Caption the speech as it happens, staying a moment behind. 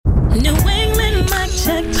New England Mic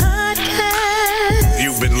Check Podcast.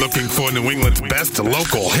 You've been looking for New England's best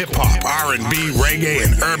local hip-hop, R&B, reggae,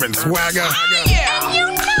 and urban swagger? Oh, yeah, you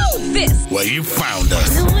know this. Well, you found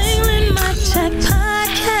us. New England Mic Check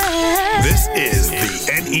Podcast. This is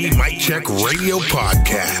the NE Mic Check Radio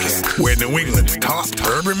Podcast, where New England's top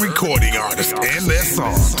urban recording artists and their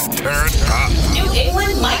songs turn up. New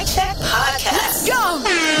England Mic Check Podcast. Yo!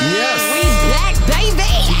 Yes. We black, baby.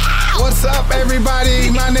 What's up, everybody?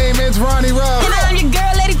 My name is Ronnie Rub. And I'm your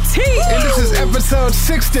girl, Lady T. And this is episode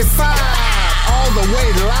 65, all the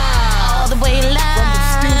way live. All the way live.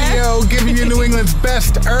 From the studio, giving you New England's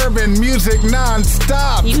best urban music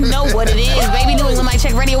non-stop. You know what it is, baby. New England Mic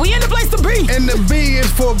Check Radio. We in the place to be. And the B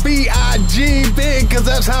is for B-I-G, big, because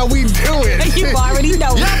that's how we do it. You already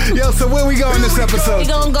know. Yo, so where we going this episode? We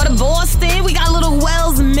gonna go to Boston. We got Little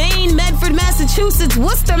Wells, Maine, Medford, Massachusetts,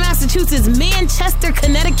 Worcester, Massachusetts, Manchester,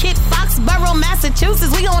 Connecticut, Foxborough,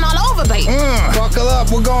 Massachusetts. We going all over, baby. Buckle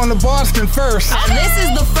up. We're going to Boston first. This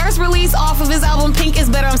is the first release off of his album, Pink is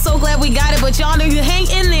Better. I'm so glad we got it, but y'all need to hang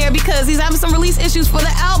in there because he's having some release issues for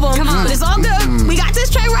the album. Come on. But it's all good. We got this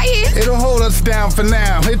track right here. It'll hold us down for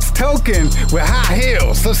now. It's Token with High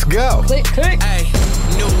Heels. Let's go. Click. Hey,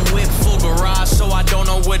 new whip, full garage, so I don't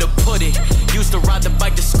know where to put it. Used to ride the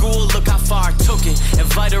bike to school, look how far I took it.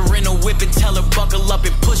 Invite her in a whip and tell her buckle up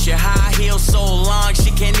and push it. High heels so long,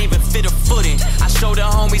 she can't even fit her foot in. I showed her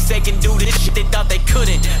homies they can do this shit they thought they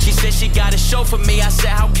couldn't. She said she got a show for me, I said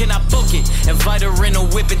how can I book it? Invite her in a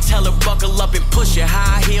whip and tell her buckle up and push it.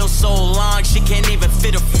 High heels so long, she can't even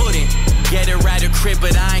fit her foot in. Get her at her crib,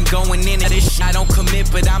 but I ain't going in at this shit. I don't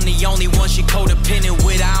commit, but I'm the only one she codependent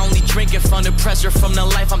with. I only drink it from the pressure from the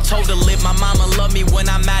life I'm told to live. My mama love me when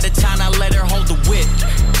I'm out of town, I let her hold the whip.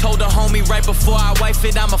 Told the homie right before I wife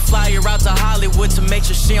it, I'ma fly her out to Hollywood to make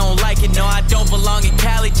sure she don't like it. No, I don't belong in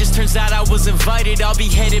Cali, just turns out I was invited. I'll be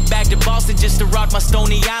headed back to Boston just to rock my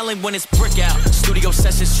Stony Island when it's brick out. Studio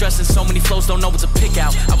sessions stressing, so many flows, don't know what to pick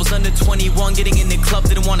out. I was under 21, getting in the club,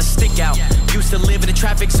 didn't want to stick out. Used to live in the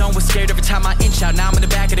traffic zone, was scared every time I inch out. Now I'm in the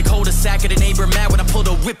back of the cul-de-sac of the neighbor mad when I pull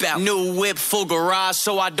the whip out. New whip, full garage,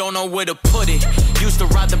 so I don't know where to put it. Used to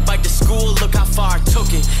ride the bike to school, look how far I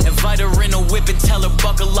took it. Invite her in a whip and tell her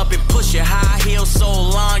buckle up and push it. High heels so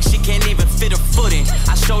long, she can't even fit her foot in.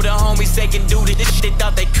 I showed her homies they can do this shit they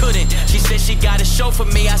thought they couldn't. She said she got a show for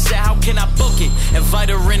me, I said how can I book it? Invite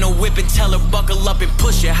her in a whip and tell her buckle up and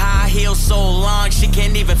push it. High heels so long, she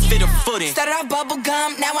can't even fit her foot in. Started off bubble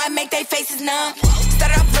gum, now I make they faces numb.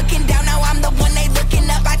 Started off looking down, now I'm the one they looking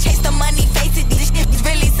up. I chase the money, face it, this shit is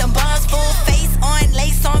really some buzz. Full face on,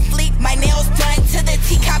 lace on fleek, my nails done to the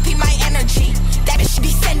T, copy my energy. That bitch be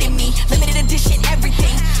sending me limited edition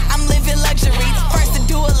everything. I'm living luxury, first to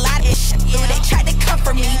do a lot of shit. They tried to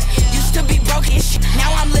comfort me, used to be broke as shit. Now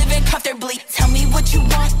I'm living comfortably. Tell me what you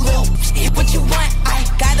want, lil' shit, what you want. I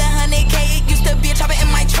got 100K, it used to be a chopper in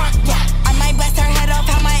my trunk. Yeah, I might blast her head off,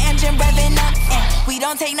 how my engine revving up. We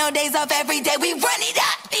don't take no days off, every day we run it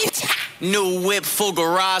up. New whip, full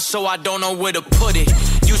garage, so I don't know where to put it.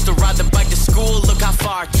 Used to ride the bike to school, look how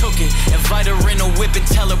far I took it. Invite her in a whip and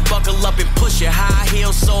tell her buckle up and push it. High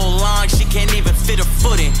heels so long, she can't even fit her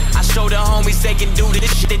foot in. I showed her homies they can do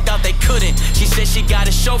this shit they thought they couldn't. She said she got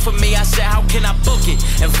a show for me, I said how can I book it?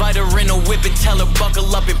 Invite her in a whip and tell her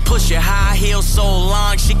buckle up and push it. High heels so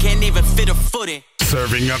long, she can't even fit her foot in.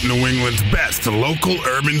 Serving up New England's best local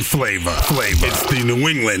urban flavor. It's the New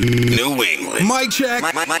England Mic check.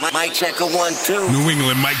 Mic check a 1, 2. New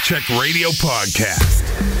England Mic Check Radio Podcast.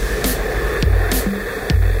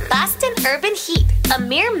 Boston Urban Heat,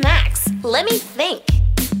 Amir Max, Let Me Think.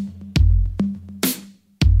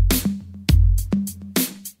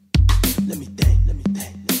 Let me think.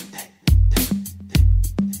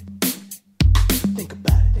 Think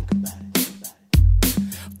about it.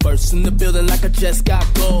 First in the building like I just got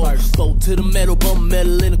gold. Go to the metal, bump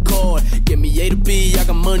metal in the car. Get me A to B, I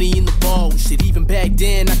got money in the ball. Shit, even back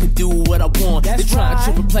then I could do what I want. They try to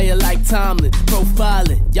trip a player like Tomlin,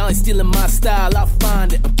 profiling. Y'all ain't stealing my style, I'll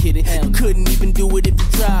find it. I'm kidding, you couldn't even do it if you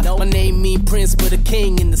tried. My name mean Prince, but a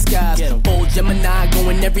king in the skies. Old Gemini,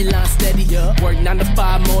 going every line steady. Work 9 to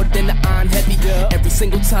 5 more than the iron heavy. Every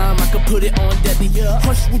single time I could put it on deadly.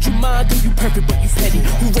 Hush, would you mind? Do you perfect, but you petty.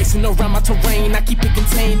 Who racing around my terrain? I keep it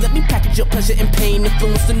contained. Let me package your pleasure and pain.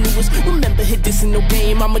 Influence the newest. Remember, hit this in no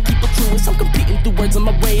game. I'ma keep it truest. I'm competing through words of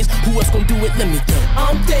my ways. Who else gon' do it? Let me think.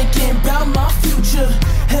 I'm thinking about my future.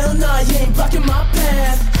 Hell nah, you ain't blocking my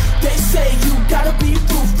path. They say you gotta be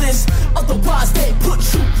ruthless, otherwise they put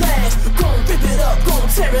you last. Gon' rip it up, gon'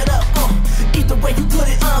 tear it up. Either way you put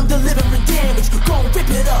it, I'm delivering damage. Gon' rip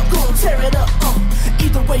it up, gon' tear it up.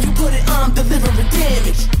 Either way you put it, I'm delivering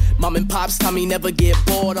damage. Mom and pops tell me never get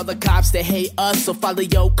bored. All the cops that hate us, so follow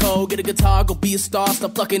your code. Get a guitar, go be a star,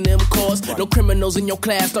 start plucking them chords. No criminals in your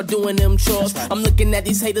class, start doing them chores. I'm looking at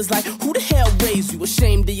these haters like, who the hell raised you?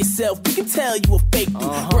 Ashamed of yourself, we can tell you a fake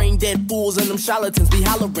dude. Brain dead fools and them charlatans be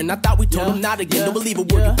hollering. I thought we told them not again, don't believe a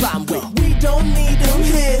word you plotting with. We don't need them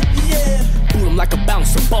here, yeah. Boot them like a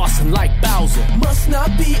bouncer, bossing like Bowser. Must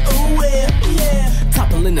not be aware, yeah.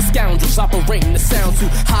 Toppling the scoundrels, operating the sound too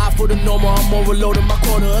high for the normal. I'm more reloading my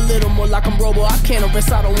quarter, a little more like I'm Robo. I can't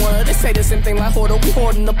arrest, I don't want it. They say the same thing like Hoarder. We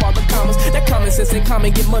hoarding up all the commas. That common sense and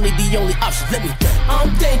common, get money the only option. Let me think. I'm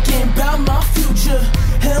thinking about my future.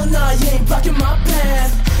 Hell nah, you ain't blocking my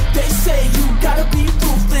path. They say you gotta be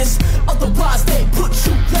ruthless, otherwise they put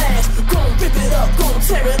you last. Gon' rip it up, gon'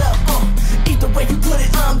 tear it up, Either way you put it,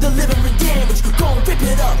 I'm delivering damage. Gon' rip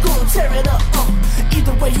it up, gon' tear it up,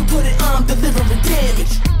 Either way you put it, I'm delivering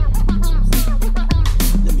damage.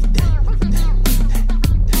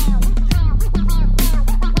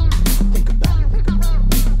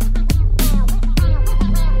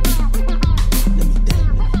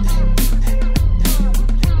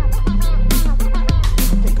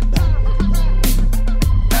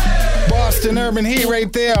 Urban Heat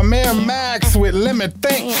right there. Amir Max with Limit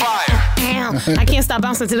Think. Fire. I can't stop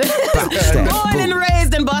bouncing to this. Born and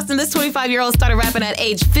raised in Boston, this 25-year-old started rapping at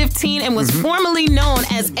age 15 and was formerly known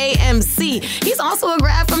as AMC. He's also a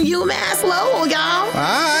grad from UMass Lowell, y'all. All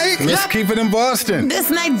right, let's keep it in Boston. This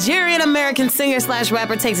Nigerian-American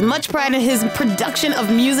singer/rapper takes much pride in his production of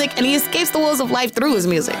music, and he escapes the woes of life through his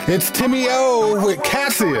music. It's Timmy O with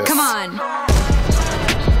Cassius. Come on.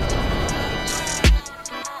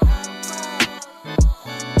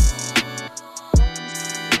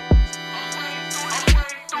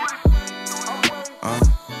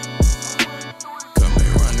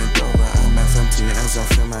 I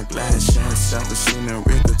feel my glass sharing self-esteem and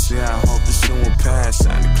rigoty. I hope this soon will pass.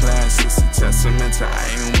 Sign the class, it's a testament to I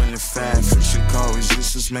ain't winning fast. Friction cold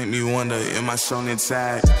resistance make me wonder, am I so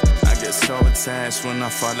intact? I get so attached when I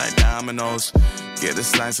fall like dominoes. Get a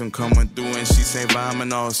slice, I'm coming through and she say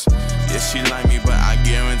vominos. Yeah, she like me, but I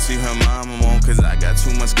guarantee her mama won't. Cause I got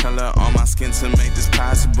too much color on my skin to make this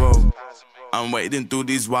possible. I'm wading through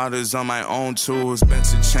these waters on my own tools. Bent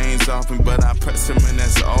the chains off me, but I press him and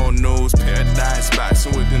that's old news. Paradise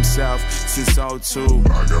boxing with himself since 02.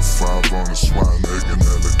 I got 5 on the swine egg and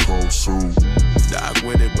had a cold soup. Dog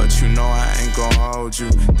with it, but you know I ain't gon' hold you.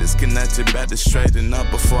 Disconnected, better straighten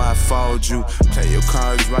up before I fold you. Play your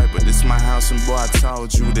cards right, but this my house and boy I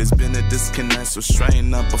told you. There's been a disconnect, so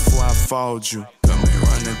straighten up before I fold you. Come here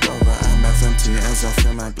running over, I'm empty as I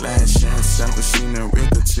fill my glass. Sharing self-esteem and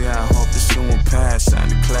rigoty, I hope this soon will pass. Sign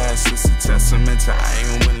the class, it's a testament to I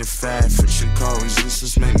ain't winning fast. Friction cold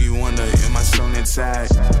resistance make me wonder, am I so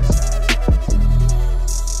intact?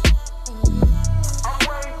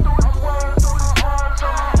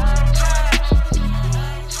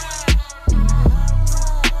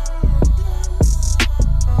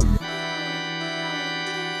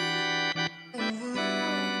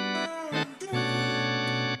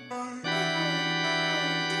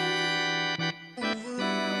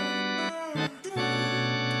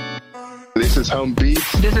 This is Hum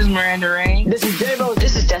Beats. This is Miranda Rain. This is J-Bo.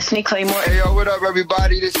 This is Destiny Claymore. Hey, yo, what up,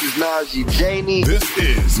 everybody? This is Najee Janey. This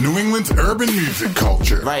is New England's urban music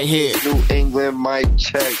culture. Right here. New England Mic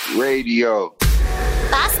Check Radio.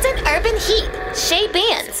 Boston Urban Heat. Shay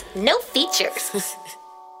Bands. No features.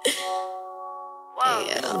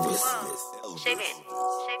 Whoa. Shay Bands.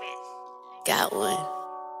 Got one.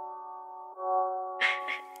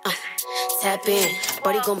 Tap in,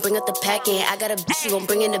 Buddy gon' bring up the pack in. I got a bitch, you gon'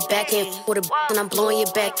 bring in the back end. With a and I'm blowing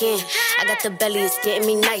your back in. I got the belly, it's getting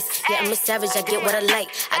me nice. Yeah, I'm a savage, I get what I like.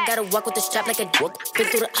 I gotta walk with the strap like a whoop. Been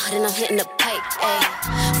through the and I'm hitting the pipe.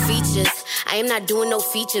 Ay. Features, I am not doing no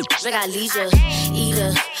features. I got leisure.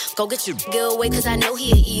 Eater, go get your girl away, cause I know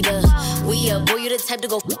he a eater. We up, boy, you the type to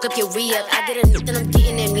go fuck up your re-up. I get a n***, then I'm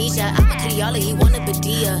getting amnesia. I'm a Criollo, he want a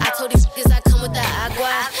Badia. I told these niggas I come with the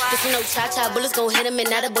agua. This is no cha-cha, bullets gon' hit him and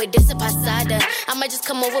now the boy this a pasada. I might just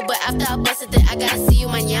come over, but after I bust it, then I gotta see you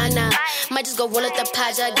mañana. Might just go roll at the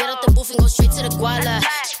paja, get out the booth and go straight to the guala.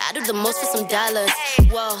 I do the most for some dollars.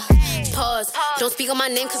 Whoa, pause, don't speak on my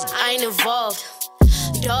name cause I ain't involved.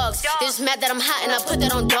 Dogs, they just mad that I'm hot and I put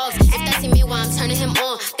that on dogs. If that's me, why I'm turning him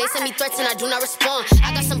on. They send me threats and I do not respond.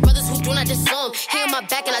 I got some brothers who do not disarm. He on my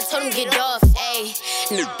back and I told him get off. Ayy,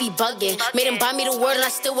 be bugging. Made him buy me the word and I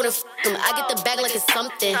still wouldn't f*** him. I get the bag like it's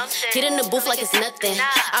something. Get in the booth like it's nothing.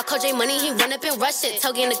 I call Jay Money, he run up and rush it.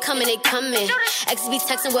 Tell game to come and they coming. X be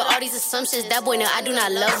texting with all these assumptions. That boy, no, I do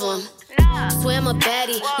not love him. Swear I'm a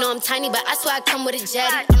baddie. No, I'm tiny, but I swear I come with a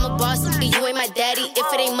jetty. I'm a boss, but you ain't my daddy.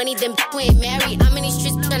 If it ain't money, then we ain't married. I'm in these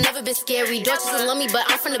streets, but I never never been scary. Dorches will love me, but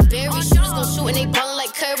I'm from the berry. Shooters gon' shoot and they ballin'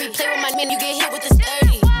 like Curry. Play with my man, you get hit with this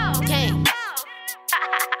 30. Okay.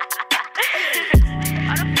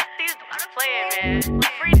 Playing, man.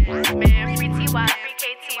 Free TY, free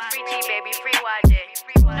KT, free G, baby, free YJ.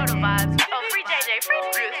 Know the vibes. Oh, free JJ, free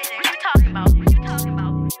Bruce. What you talking about?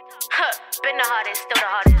 Huh, been the hardest, still the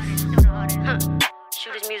hardest. Huh.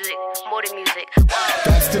 Shooters music, more than music.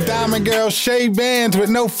 That's the Diamond Girl Shay Bands with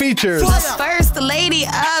no features. The first lady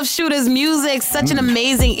of Shooters Music. Such an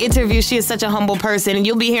amazing interview. She is such a humble person, and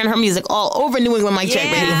you'll be hearing her music all over New England Mic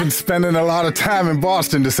Check Radio. We've been spending a lot of time in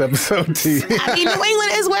Boston this episode, T. I mean, New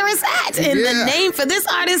England is where it's at, and the name for this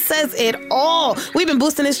artist says it all. We've been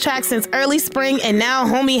boosting this track since early spring, and now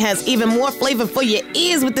homie has even more flavor for your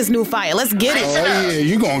ears with this new fire. Let's get it. Oh, yeah,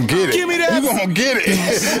 you gonna get it. Give me that. You gonna get it.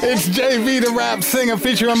 It's JV the Rap Singer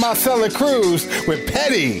featuring Marcella Cruz with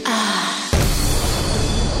Petty.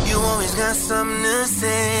 You always got something to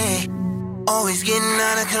say, always getting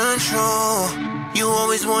out of control. You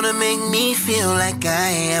always wanna make me feel like I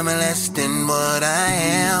am less than what I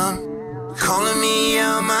am. Calling me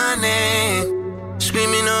out my name,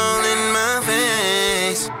 screaming all in my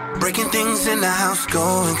face, breaking things in the house,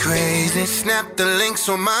 going crazy. Snap the links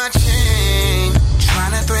on my chain,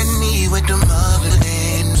 trying to threaten me with them other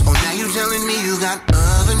names. Oh, now you telling me you got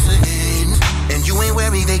other things, and you ain't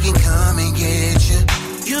worried they can come and get you.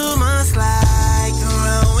 You must like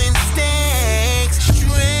throwing stakes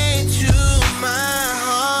straight to my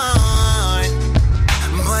heart,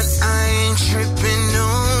 but I ain't tripping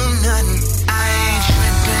on nothing. I ain't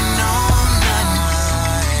tripping on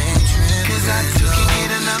nothing, cause I too can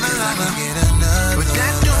get another lover, but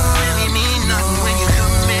that don't really mean nothing when you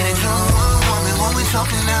committed to one woman. When we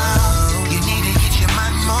talking now, you need to get your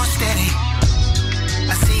mind more steady.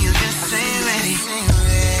 I see you just ain't ready.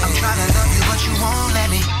 I'm trying to love you, but you won't let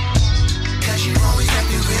me, cause you always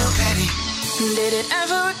acting real petty. Did it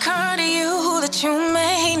ever occur to you that you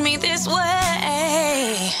made me this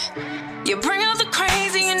way? You bring out the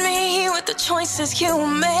crazy in me with the choices you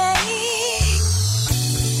make,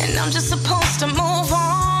 and I'm just supposed to move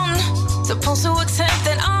on, supposed to accept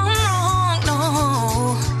that I'm wrong.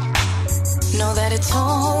 No, know that it's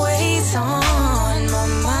always on my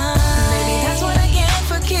mind. Maybe that's what I get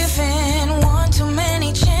for giving one too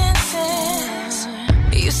many chances.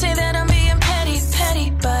 You say that I'm being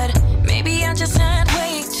petty, but maybe I just had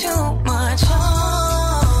way too much.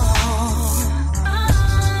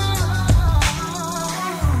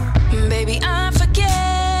 Baby, I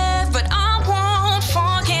forget, but I won't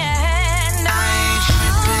forget. I ain't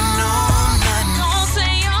tripping on nothing. Don't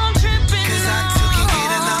say I'm tripping, cause I too can get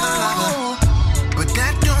another lover, but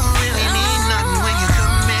that don't really mean nothing when you're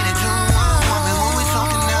committed to one woman. When we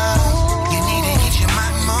talking now, you need to get your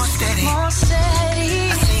mind more steady. I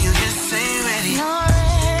see you just ain't ready.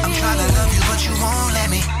 I'm trying to love you, but you won't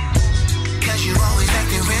let me, cause you always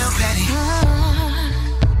acting real petty.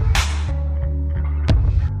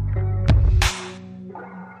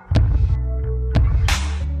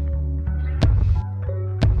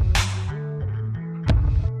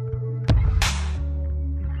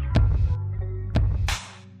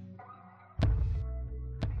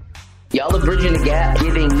 Y'all are bridging the gap,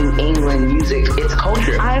 giving New England music its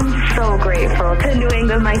culture. I'm so grateful to New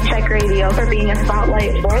England Mic Check Radio for being a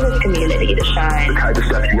spotlight for this community to shine. The type of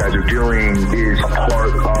stuff you guys are doing is a part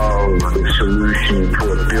of the solution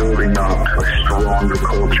for building up a stronger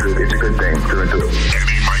culture. It's a good thing through and through.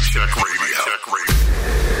 Mic Check Radio.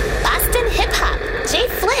 Boston Hip Hop. Jay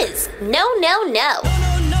Fliz. No.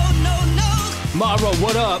 Mara,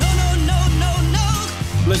 what up?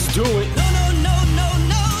 Let's do it.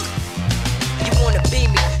 You wanna be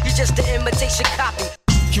me, you just an imitation copy.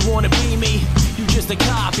 You wanna be me, you just a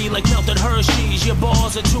copy. Like melted Hershey's, your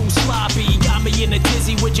balls are too sloppy. Got me in a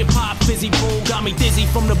dizzy with your pop fizzy bull. Got me dizzy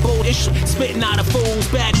from the bullish, spitting out of fools.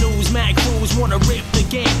 Bad news, mad crews wanna rip the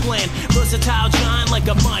game plan. Versatile giant like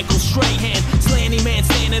a Michael Strahan. Slanty man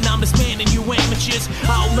standing, I'm expanding you amateurs.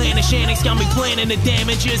 Outlandish antics got me planning the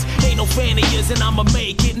damages. Ain't no fan of yours and I'ma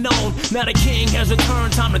make it known. Now the king has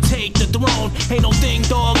returned, time to take the throne. Ain't no thing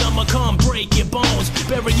dog, I'ma come break your bones.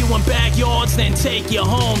 Bury you in backyards, then take you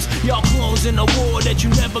homes. Y'all clones in a war that you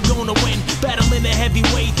never gonna win. Battling a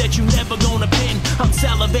heavyweight that you never gonna pin. I'm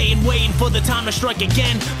salivating, waiting for the time to strike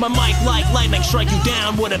again. My mic like lightning, strike you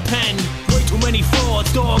down with a pen. Way too many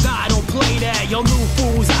frauds, dog, I don't play that. Y'all new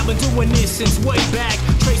fools, I've been doing this since way back.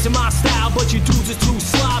 Tracing my style, but you dudes are too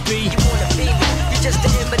sloppy. You wanna be me, you just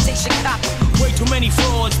an imitation copy. Way too many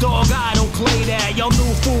frauds, dog, I don't play that. Y'all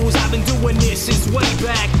new fools, I've been doing this since way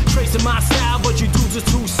back. Tracing my style, but you dudes are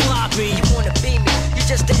too sloppy. You wanna be me, you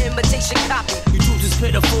just an imitation copy. You dudes is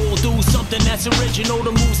pitiful, do something that's original.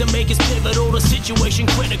 The moves that make us pivotal, the situation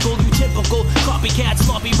critical. You typical copycat,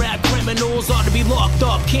 sloppy rap criminals ought to be locked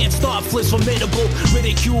up. Can't stop, flips formidable.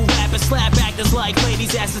 Ridicule rappers, slap actors like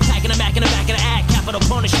ladies' asses packing a Mac in the back of the act. Capital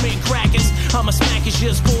punishment, crackers. I'm a smackers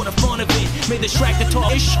just for the fun of it. Made this track to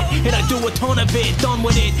talk shit, and I do a ton of it. Done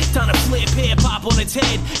with it, time to flip hip hop on its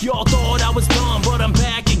head. Y'all thought I was done, but I'm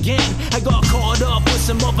back again. I got caught up with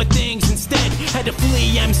some other things instead. Had to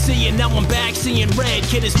flee MC, and now I'm back seeing red.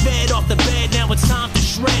 Kid is fed off the bed, now it's time to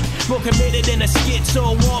shred. More committed in a skit, so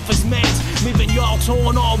off his meds. Leaving y'all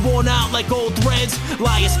torn, all worn out like old threads.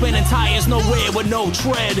 Liars spinning tires nowhere with no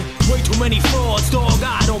tread. Way too many frauds, dog,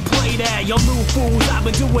 I don't play that. Y'all new fools, I've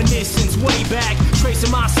been doing this since way back.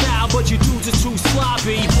 Tracing my style, but you dudes are too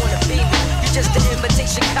sloppy. You wanna be me, you just an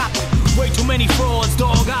imitation copy. Way too many frauds,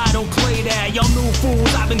 dog, I don't play that. Y'all new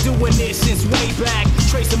fools, I've been doing this since way back.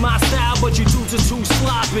 Tracing my style, but you dudes are too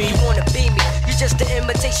sloppy. You wanna be me, you just an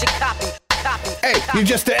imitation copy. Hey, you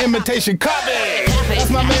just an imitation copy. That's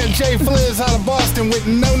my man Jay Fliz out of Boston with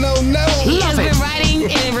No. He has been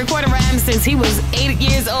writing and recording rhymes since he was 8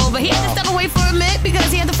 years old, but he had to step away for a minute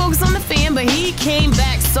because he had to focus on the fam, but he came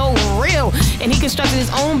back so real, and he constructed his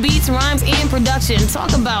own beats, rhymes, and production.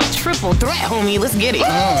 Talk about triple threat, homie. Let's get it.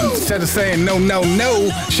 Instead of saying no,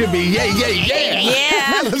 should be yeah.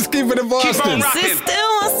 Yeah. Let's keep it in Boston. Sister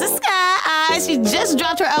wants the sky. She just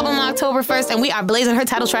dropped her album October 1st, and we are blazing her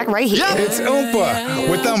title track right here. It's Oompa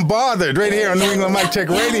with Unbothered right here on New England Mic Check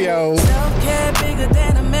Radio. Self-care bigger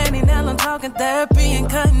than a man, and now I'm talking therapy and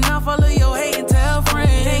cutting off all of your hate and tell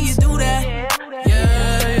friends. Can you do that?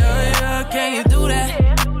 Yeah. Can you do that?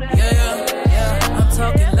 Yeah. I'm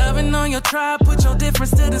talking loving on your tribe, put your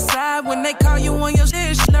difference to the side. When they call you on your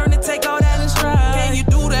shit, learn to take all that in stride. Can you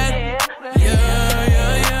do that?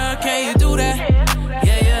 Yeah. Can you do that?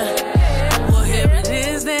 Yeah. Well, here it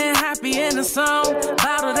is then, happy in the song.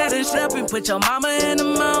 Bottle that is up and put your mama in the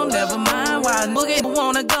moan. Never mind why nigga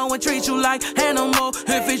wanna go and treat you like animal.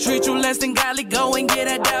 If he treat you less than godly, go and get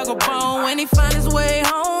that dog a bone. When he find his way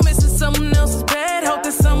home, it's in someone else's bed. Hope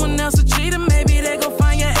that someone else will treat him. Maybe they gon'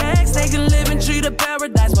 find your ex. They can live and treat a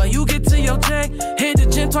paradise while you get to your check. Hit the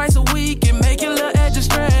gym twice a week and make your little edges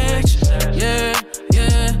stretch. Yeah.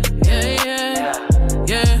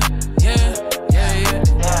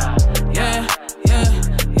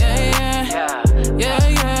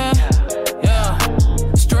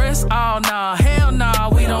 Stress, oh nah, hell nah,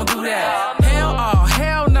 we don't do that.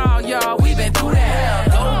 Hell nah, y'all, we been through that.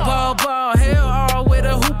 Go ball, hell with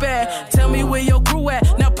a hoop at. Tell me where your crew at,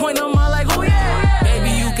 now point them out like, oh yeah.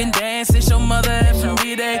 Baby, you can dance, it's your mother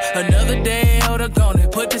every day. Another day, hold up, gonna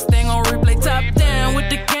put this thing on replay. Top down with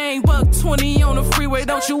the gang, buck 20 on the freeway.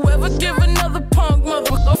 Don't you ever give another punk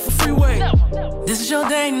motherfucker off the freeway. This is your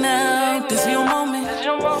day now, this is your moment.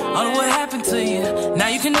 All of what happened to you, now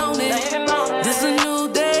you can own it. This is a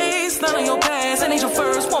new day, it's not on your past. It ain't your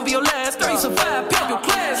first, won't be your last. 3 survive, pick your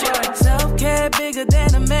class. Like self-care bigger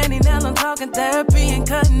than a man, and now I'm talking therapy and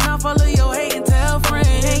cutting off all of your hate and tell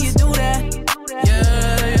friends. Can you do that?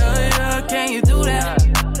 Yeah. Can you do that?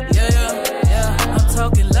 Yeah. I'm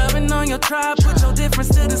talking loving on your tribe, put your difference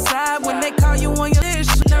to the side. When they call you on your dish,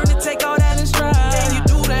 learn to take all that in stride. Can you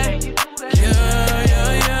do that?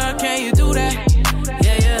 Yeah. Can you do that?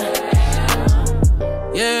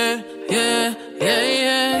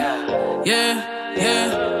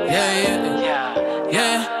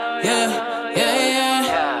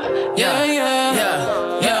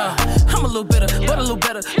 Yeah. I'm a little bitter, but a little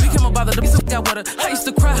better. Became a bother to be so got wetter. I used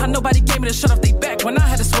to cry how nobody gave me the shirt off their back when I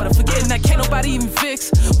had a sweater. Forgetting that can't nobody even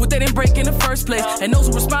fix what they didn't break in the first place. And those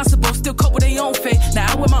who responsible still cope with their own fate.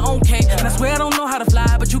 Now I wear my own cane, and I swear I don't know how to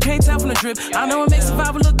fly, but you can't tell from the drip. I know it makes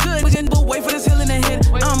survival look good. We can wait for this healing to hit.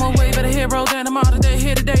 I'm a way better hero than I'm all today.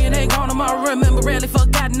 Here today and ain't gone tomorrow. Remember, rarely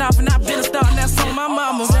forgotten off, and I've been a star, and that's on my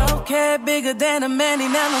mama. Self-care bigger than a man,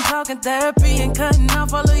 and now I'm talking therapy and cutting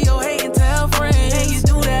off all of your hate and tell friends. Can you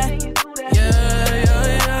do that?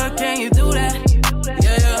 Yeah. Can you do that?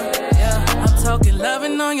 Yeah. I'm talking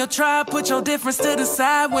loving on your tribe, put your difference to the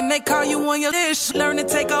side. When they call you on your dish, learn to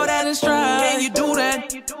take all that in stride. Can you do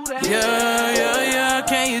that? Yeah.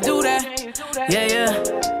 Can you do that? Yeah.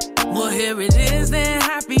 Well, here it is then,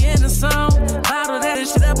 happy in the song. Bottle that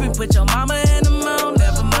shit up and put your mama in the moan.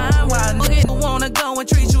 Never mind why nigga wanna go and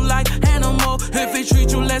treat you like animal. If he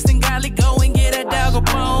treat you less than godly, go and get that dog a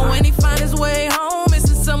bone. When he find his way home, it's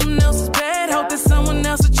in someone else's bed. Hope that someone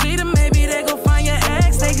else will treat him. Maybe they gon' find your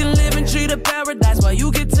ex. They can live and treat a paradise while you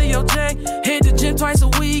get to your check. Hit the gym twice a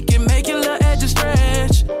week and make your little edges stretch.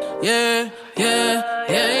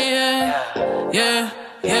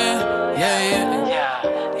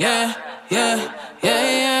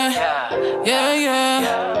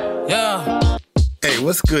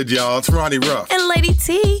 What's good, y'all? It's Ronnie Ruff. And Lady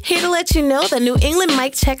T, here to let you know the New England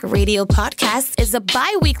Mic Check Radio podcast is a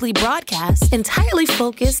bi-weekly broadcast entirely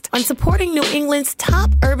focused on supporting New England's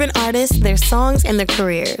top urban artists, their songs, and their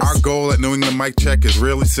careers. Our goal at New England Mic Check is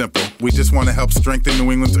really simple. We just want to help strengthen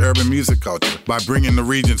New England's urban music culture by bringing the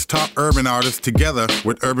region's top urban artists together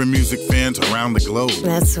with urban music fans around the globe.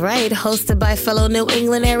 That's right. Hosted by fellow New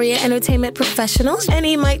England area entertainment professionals,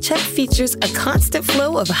 NE Mic Check features a constant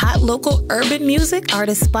flow of hot local urban music,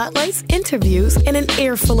 artist spotlights, interviews, and an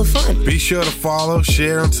air full of fun. Be sure to follow,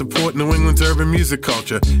 share, and support New England's urban music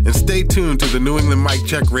culture, and stay tuned to the New England Mic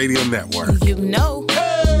Check Radio Network. You know.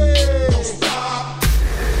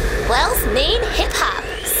 Wells Maine Hip Hop.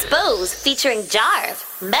 Spose featuring Jarve.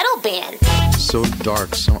 Metal band. So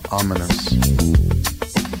dark, so ominous.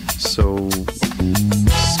 So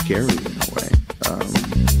scary in a way.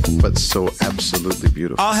 But so absolutely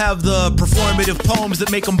beautiful. I'll have the performative poems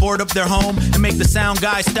that make them board up their home and make the sound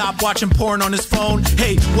guy stop watching porn on his phone.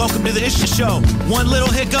 Hey, welcome to the Issue Show. One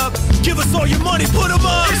little hiccup, give us all your money, put them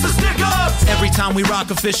up. It's the stick up. Every time we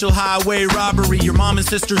rock official highway robbery, your mom and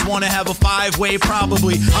sisters want to have a 5-way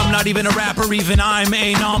probably. I'm not even a rapper, even I'm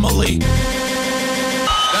an anomaly.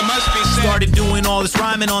 That must be said. Started doing all this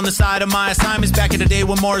rhyming on the side of my assignments back in the day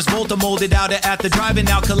when Mars Volta molded out at the drive-in.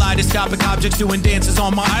 Now kaleidoscopic objects doing dances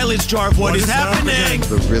on my eyelids. Jarve, what is happening?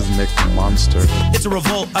 The rhythmic monster. It's a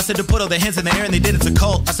revolt. I said to put all the hands in the air and they did. It's a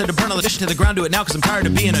cult. I said to burn all the shit to the ground. Do it now because I'm tired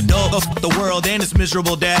of being adult. Of the world and its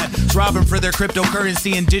miserable dad. Robbing for their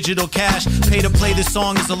cryptocurrency and digital cash. Pay to play this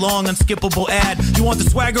song is a long unskippable ad. You want the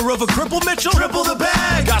swagger of a cripple, Mitchell? Triple the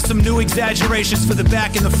bag. Got some new exaggerations for the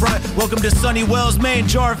back and the front. Welcome to Sunny Wells, Maine.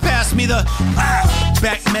 Jarve, pass me the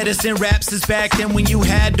back medicine. Raps is back then when you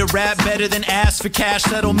had to rap better than ask for cash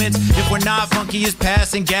settlements. If we're not funky as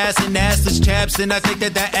passing gas and acid chaps, then I think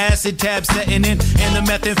that acid tab setting in and the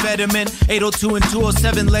methamphetamine. 802 and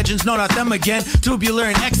 207 legends, no, not them again. Tubular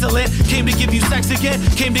and excellent. Came to give you sex again.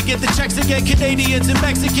 Came to get the checks again. Canadians and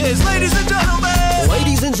Mexicans. Ladies and gentlemen.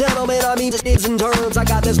 Ladies and gentlemen, I mean this in terms. I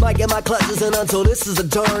got this mic in my clutches and until this is a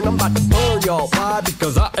turn, I'm about to burn y'all. Why?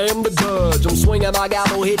 Because I am the judge. I'm swinging my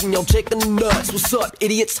gavel, hitting your chicken nuts. What's up,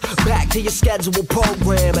 idiots? Back to your scheduled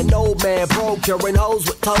program. An old man procuring hoes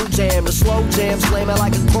with toe jam. The slow jam slamming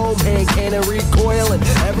like a chrome hand cannon recoiling.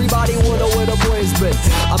 Everybody wanna where the boys been.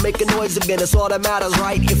 I'm making noise again, it's all that matters,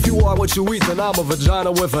 right? If you are what you eat, then I'm a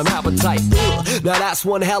vagina with an appetite. Ugh. Now that's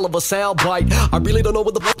one hell of a sound bite. I really don't know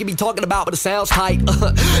what the fuck you be talking about, but it sounds tight.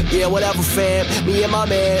 Yeah, whatever, fam. Me and my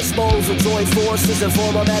man Spose will join forces and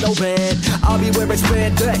form a metal band. I'll be wearing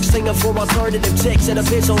spandex, singing for alternative chicks and a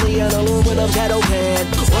pitch only an aluminum kettle can.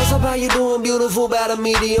 What's up, how you doing, beautiful, bad or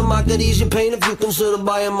medium? I could ease your pain if you consider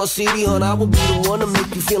buying my CD, hun. I would be the one to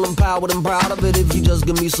make you feel empowered and proud of it if you just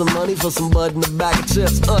give me some money for some bud and a bag of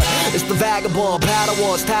chips. It's the vagabond,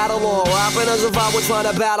 Padawans, tattle on. Rapping as if I was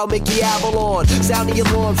trying to battle Mickey Avalon. Sounding your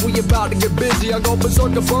alarms, we about to get busy. I go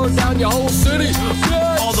berserk and burn down your whole city.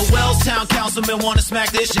 All the Wellstown councilmen want to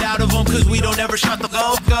smack this shit out of them cause we don't ever shut the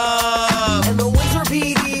fuck up. And the Windsor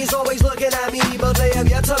PD's always looking at me, but they have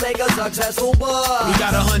yet to make a successful buzz. We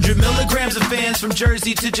got 100 milligrams of fans from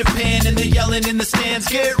Jersey to Japan and they're yelling in the stands,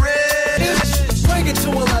 get rich! Bring it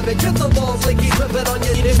to 11, get the balls like he's dripping on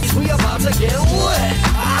your knees. We about to get wet.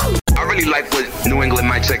 Ow. I really like what New England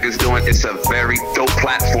Mic Check is doing. It's a very dope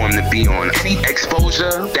platform to be on. Any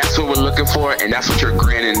exposure, that's what we're looking for, and that's what you're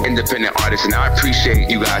granting independent artists, and I appreciate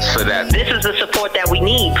you guys for that. This is the support that we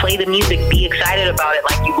need. Play the music, be excited about it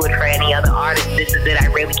like you would for any other artist. This is it. I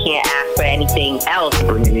really can't ask for anything else.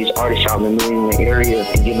 Bringing these artists out in the New England area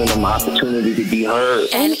and giving them an opportunity to be heard.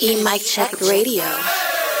 NE Mic Check Radio.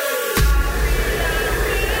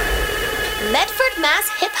 Medford Mass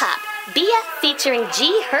Hip Hop. Bia featuring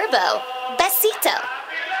G Herbo. Besito.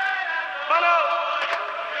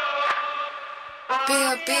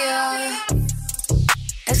 Bia.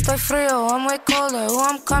 Estoy frío, I'm way colder. Oh,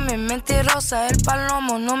 I'm coming, mentirosa. El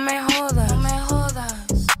palomo, no me jodas. No me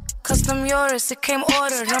jodas. Custom yours, it came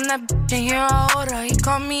ordered. I'm that bitch in here ahora. He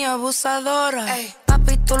called me abusadora. Ay.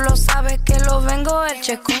 Papi, tú lo sabes que lo vengo el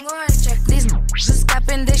checo. These is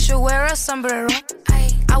capping, they should wear a sombrero. Ay.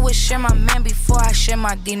 I would share my man before I share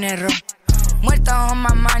my dinero. Muerta on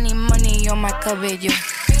my money, money on my cabello.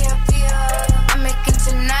 I make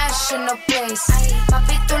international plays.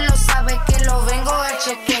 Papi, tú lo sabes que lo vengo a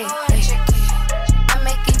chequear. I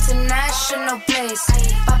make international plays.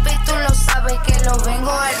 Papi, tú lo sabes que lo vengo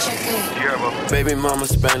a chequear. Baby mama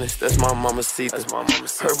Spanish, that's my mamacita.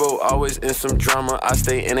 Herbo always in some drama. I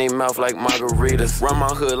stay in a mouth like margaritas. Run my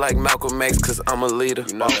hood like Malcolm X, cause I'm a leader.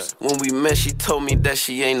 When we met, she told me that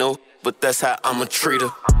she ain't no, but that's how I'ma treat her.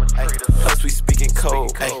 Plus we speaking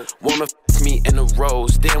cold. Wanna me in a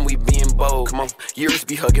rose, then we being bold. Come on, years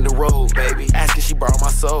be hugging the road, baby. Asking she borrow my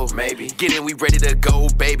soul, maybe. Get in, we ready to go,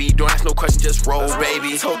 baby. Don't ask no question, just roll,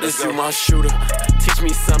 baby. Told this you my shooter. Teach me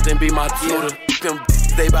something, be my tutor. Them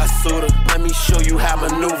they by Suda. Let me show you how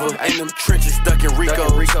maneuver. Ain't them trenches stuck in Rico.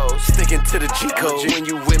 Sticking to the G code. When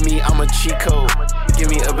you with me, I'm a cheat code. Give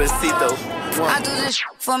me a besito. I do this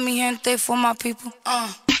for me, gente, for my people.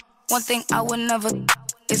 One thing I would never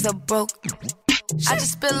is the broke. I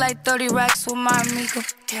just spit like 30 racks with my amigo.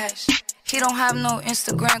 Cash. He don't have no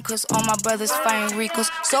Instagram, cause all my brothers fighting Ricos.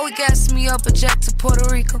 So he gassed me up a jet to Puerto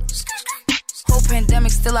Rico. Whole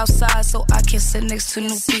pandemic still outside, so I can sit next to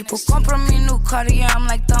new people. Compra me new Cartier, I'm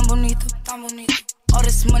like tan bonito. All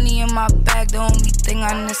this money in my bag, the only thing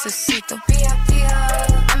I necesito.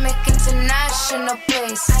 I make international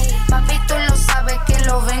plays. Papi, tú lo sabes que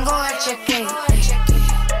lo vengo a chequear.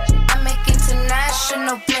 I make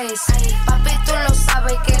international plays. Papi, tú lo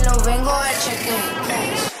sabes que lo vengo a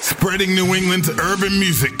chequear. Spreading New England's urban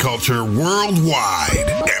music culture worldwide.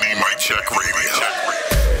 Any Mic Check Radio.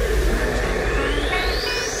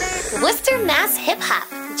 Worcester Mass Hip Hop.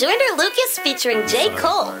 Joyner Lucas featuring J.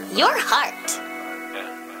 Cole. Your Heart.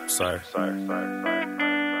 Sorry.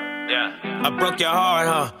 Yeah. I broke your heart,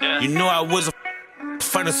 huh? Yeah. You knew I was a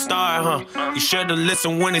from the start, huh? You should've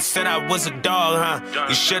listened when it said I was a dog, huh?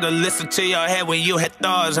 You should've listened to your head when you had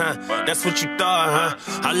thoughts, huh? That's what you thought,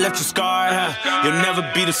 huh? I left you scarred, huh? You'll never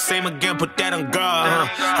be the same again, put that on guard, huh?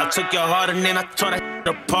 I took your heart and then I tore that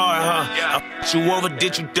apart, huh? I f***ed you over,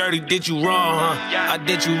 did you dirty, did you wrong, huh? I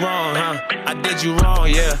did you wrong, huh? I did you wrong,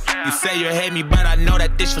 yeah. You say you hate me, but I know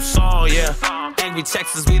that this your song, yeah. Angry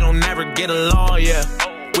Texas, we don't never get along, yeah.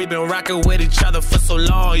 We've been rocking with each other for so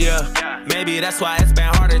long, yeah. Maybe that's why it's been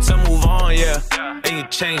harder to move on, yeah. And you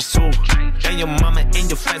changed too. And your mama and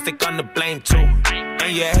your friends, they gonna blame too.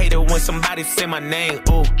 And you hate it when somebody say my name,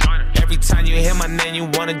 ooh. Every time you hear my name, you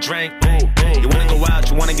wanna drink, ooh. You wanna go out,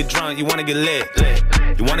 you wanna get drunk, you wanna get lit.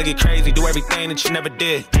 You wanna get crazy, do everything that you never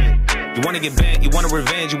did. You wanna get bent, you wanna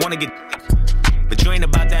revenge, you wanna get... But you ain't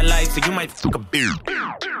about that life, so you might fuck a beer.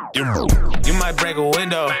 You might break a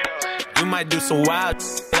window. You might do some wild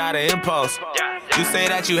out of impulse. You say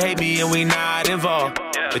that you hate me and we not involved,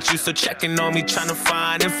 but you still checking on me, trying to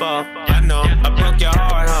find info. I know, I broke your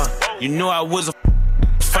heart, huh? You knew I was a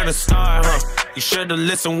from the start, huh? You should've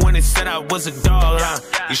listened when it said I was a dog, huh?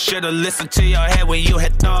 You should've listened to your head when you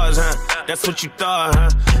had thoughts, huh? That's what you thought, huh?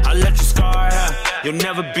 I left you scarred, huh? You'll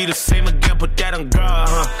never be the same again, put that on guard,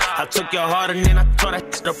 huh? I took your heart and then I tore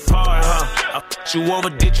that shit apart, huh? I f***ed you over,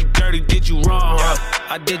 did you dirty, did you wrong, huh?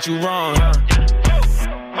 I did you wrong, huh?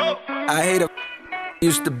 I hate her,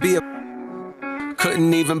 used to be a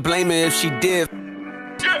couldn't even blame her if she did.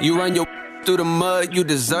 You run your through the mud, you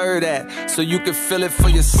deserve that. So you can feel it for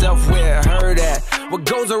yourself where it hurt at. What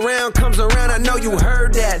goes around comes around, I know you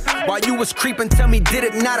heard that. While you was creeping, tell me, did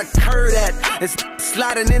it not occur that it's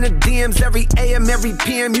sliding in the DMs every AM, every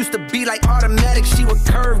PM used to be like automatic, she would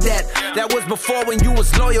curve that. That was before when you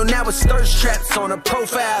was loyal, now it's thirst traps on her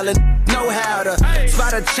profile and know how to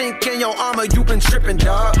spot a chink in your armor, you been tripping,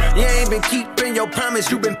 dog. You ain't been keeping your promise,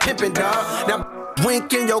 you been pimping, dog. Now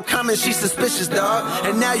wink in your comments, she suspicious, dog.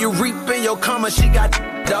 And now you reaping your karma, she got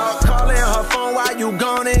dog. Calling her phone while you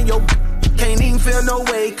gone and your can't even feel no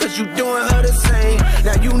way, cause you doing her the same.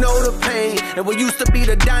 Now you know the pain, and we used to be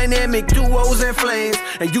the dynamic duos and flames.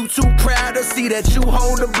 And you too proud to see that you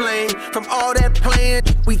hold the blame. From all that playing,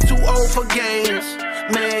 we too old for games,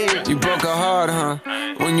 man. You broke her heart, huh?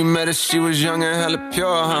 When you met her, she was young and hella pure,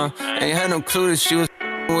 huh? Ain't had no clue that she was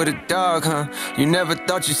with a dog, huh? You never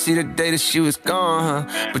thought you'd see the day that she was gone,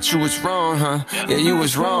 huh? But you was wrong, huh? Yeah, you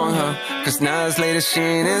was wrong, huh? Cause now it's later, she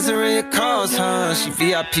ain't answering your calls, huh? She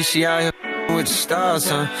VIP, she out here with the stars,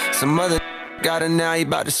 huh? Some other got her now, you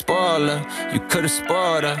about to spoil her. You could've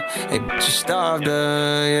spoiled her, hey, but you starved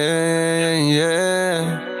her, yeah,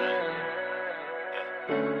 yeah.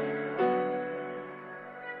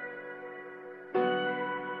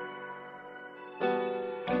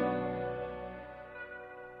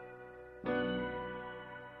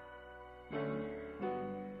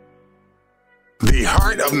 The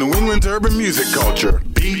heart of New England's urban music culture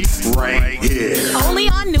beats right here. Only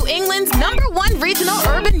on New England's #1 regional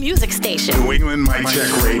urban music station. New England Mic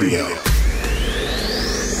Check Radio.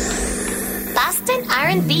 Boston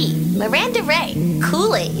R&B, Miranda Ray,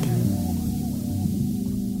 Kool-Aid.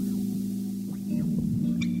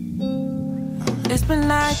 It's been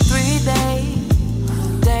like 3 days.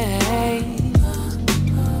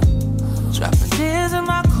 Dropping tears in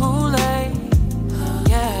my Kool-Aid.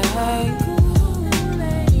 Yeah.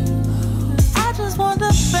 I just want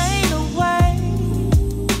to fade away.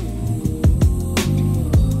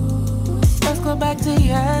 back to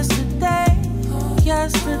yesterday.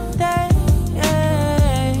 Yesterday.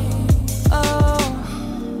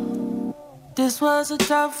 Oh, this was a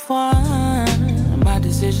tough one. My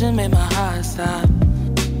decision made my heart stop.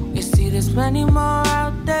 You see, there's plenty more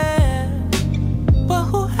out there, but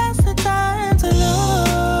who has the time to lose?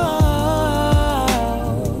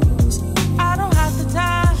 I don't have the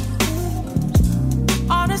time.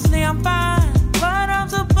 Honestly, I'm fine. What I'm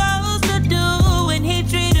supposed to do when he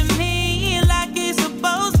treated me like he's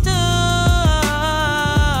supposed to.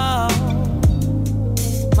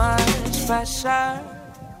 Much pressure.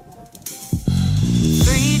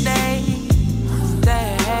 3 days,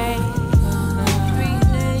 stay. 3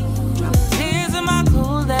 days, tears in my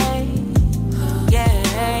Kool-Aid. Yeah.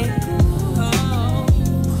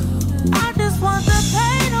 I just want the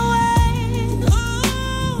pain away.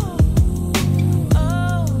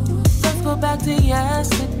 Oh, let's go back to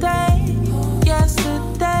yesterday.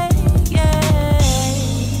 Yesterday, yeah.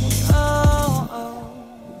 Oh, oh,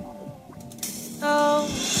 oh.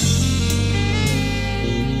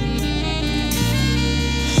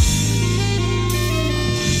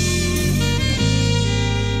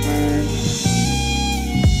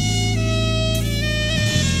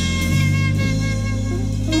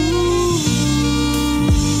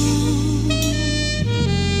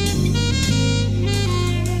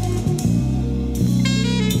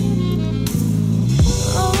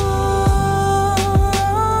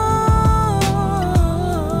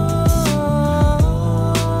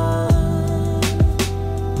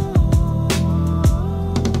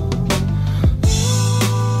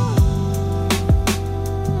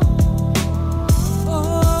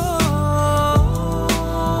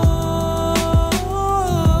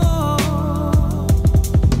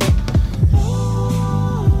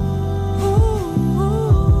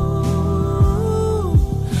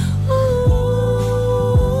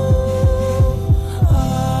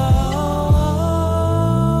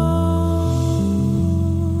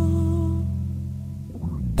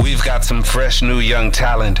 Some fresh new young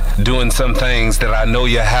talent doing some things that I know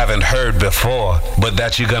you haven't heard before, but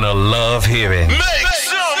that you're gonna love hearing. Again,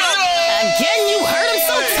 you heard him,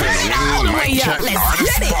 so turn it all the way up. Let's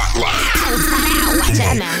get it. Watch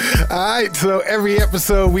out now. All right, so every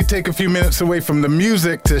episode we take a few minutes away from the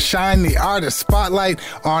music to shine the artist spotlight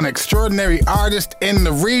on extraordinary artists in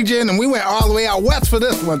the region, and we went all the way out west for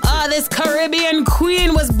this one. This Caribbean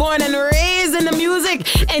queen was born and raised in the music,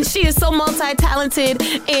 and she is so multi-talented,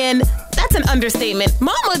 and that's an understatement.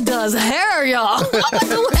 Mama does hair, y'all. Mama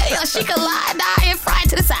do hair. She can lie, dye, and fry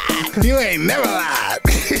to the side. You ain't never lied.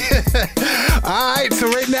 All right, so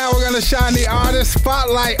right now we're going to shine the artist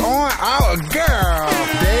spotlight on our girl,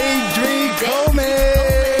 Daydream Coleman.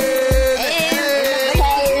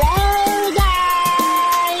 Hello,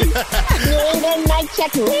 guys. New England Mic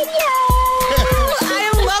Check Radio.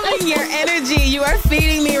 I am loving your energy. You are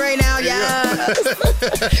feeding me right now, y'all.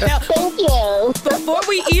 Now, thank you. Before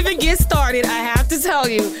we even get started, I have to tell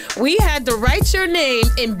you, we had to write your name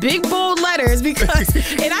in big bold letters because,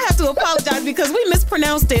 and I have to apologize because we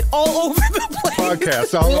mispronounced it all over the place.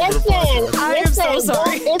 Podcast all over the podcast. I am so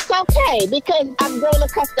sorry. It's okay because I've grown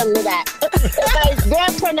accustomed to that. Like,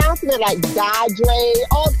 they're pronouncing it like Dodre,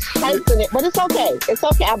 all types in it, but it's okay. It's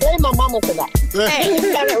okay. I blame my mama for that. Hey,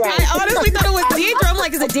 I honestly thought it was Deidre. I'm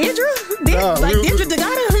like, is it Deidre? Deidre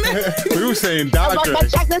Degata? We were saying Dodre. But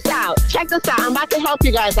check this out. I'm about to help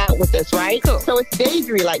you guys out with this, right? Cool. So it's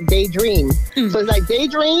daydream, like daydream. So it's like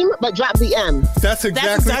daydream, but drop the M. That's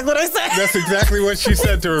exactly what I said. That's exactly what she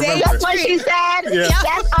said to remember. That's what she said? Yeah.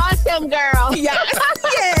 That's awesome, girl. Yes.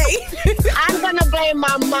 Yay. I'm going to blame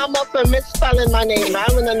my mama for misspelling my name. I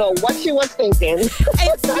want to know what she was thinking.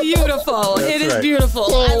 It's beautiful. It is beautiful.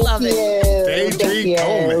 I love it. Daydream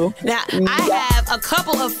Coleman. Now, I have a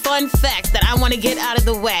couple of fun facts that I want to get out of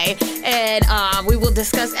the way, and we will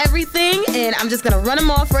discuss everything, and I'm just going to run them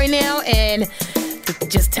off right now, and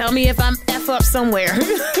just tell me if I'm F up somewhere.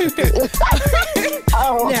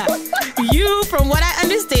 Now, you, from what I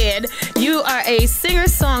understand, you are a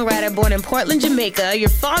singer-songwriter born in Portland, Jamaica. Your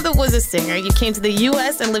father was a singer. You came to the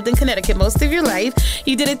U.S. and lived in Connecticut most of your life.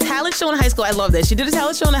 You did a talent show in high school. I love this. You did a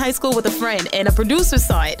talent show in high school with a friend, and a producer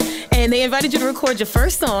saw it. And they invited you to record your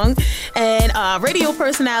first song. And a radio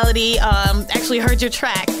personality actually heard your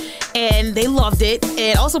track, and they loved it.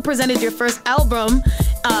 And also presented your first album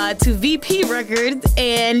to VP Records,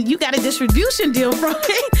 and you got a distribution deal from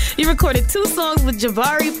it. You recorded 2 songs with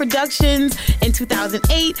Jabari Productions in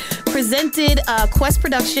 2008. Presented Quest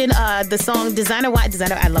Production, the song Designer Wine.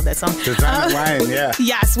 I love that song. Designer Wine, yeah.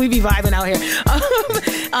 Yes, we be vibing out here.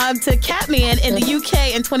 To Catman in the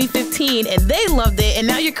UK in 2015, and they loved it. And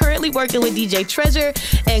now you're currently working with DJ Treasure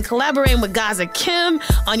and collaborating with Gaza Kim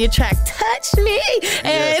on your track Touch Me.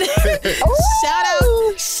 And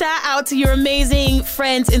shout out to your amazing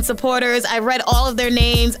friends and supporters. I read all of their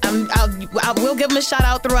names. I will give them a shout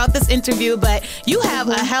out throughout this interview, but you have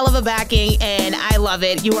a hell of a backing, and I love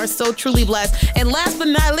it. You are so truly blessed. And last but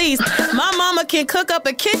not least, my mama can cook up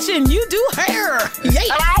a kitchen. You do hair. Yeah.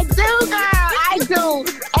 I do, girl. I do.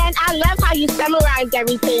 And I love how you summarized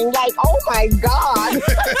everything. Like, oh my God. I'm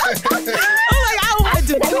like, I don't want to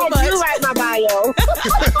do too much. You write my bio.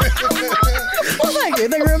 Oh my God. Thank you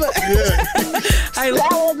very much.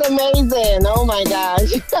 That was amazing. Oh my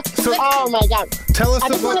gosh. Oh my God. Tell us I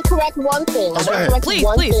just want to correct one thing.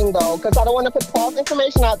 Thing though, because I don't want to put false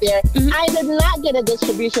information out there. Mm-hmm. I did not get a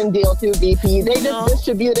distribution deal through VP. They just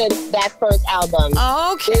distributed that first album.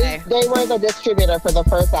 Okay. They were the distributor for the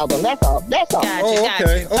first album. That's all. That's all.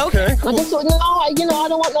 Okay. I just I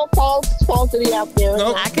don't want no falsity out there.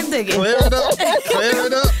 Nope. I can dig it. Clear it up. Clear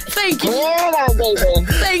it up. Thank you. Clear it up, baby.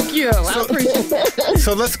 Thank you. I appreciate that.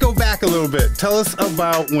 So let's go back a little bit. Tell us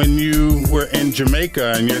about when you were in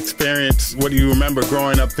Jamaica and your experience. What do you remember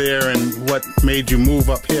growing up there, and what made you move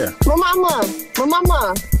up here? My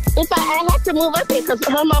mama. If I had to move up here because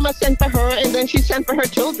her mama sent for her, and then she sent for her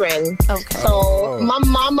children. Okay. So my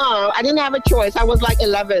mama, I didn't have a choice. I was like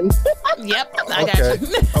 11. Yep, I got you.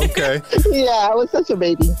 Okay. Yeah, I was such a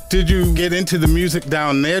baby. Did you get into the music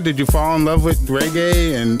down there? Did you fall in love with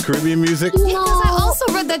reggae and Caribbean music? Because I also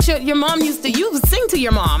read that your mom you would sing to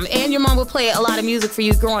your mom, and your mom would play a lot of music for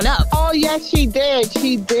you growing up. Oh, yes, she did.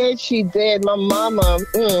 She did. My mama.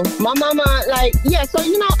 My mama, like, yeah, so,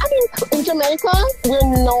 in Jamaica, we're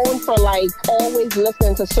known for, like, always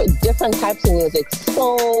listening to different types of music.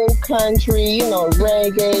 Soul, country,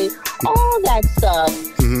 reggae, all that stuff.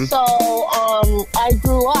 Mm-hmm. So, I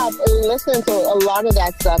grew up listening to a lot of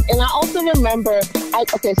that stuff. And I also remember, I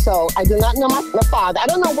do not know my father. I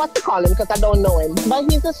don't know what to call him because I don't know him.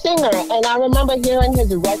 But he's a singer. And I remember hearing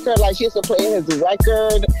his record, like she used to play his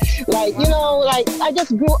record. Like, I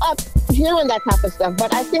just grew up hearing that type of stuff.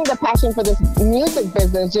 But I think the passion for this music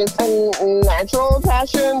business just a natural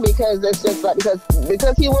passion because it's just like,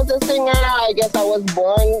 because he was a singer, I guess I was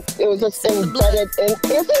born, it was just embedded in,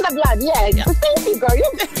 it's in the blood, yeah. Thank you, girl.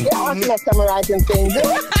 You're awesome at summarizing things. I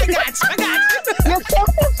got you. You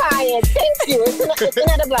simplify it. Thank you. It's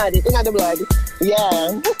in the blood. It's in the blood.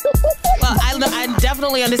 Yeah. Well, I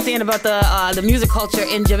definitely understand about the music culture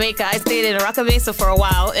in Jamaica. I stayed in Rock Mesa for a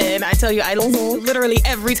while, and I tell you, I listened to literally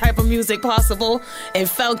every type of music possible and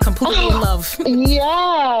fell completely in love.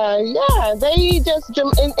 Yeah. They just,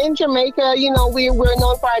 in Jamaica, we're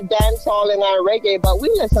known for our dance hall and our reggae, but we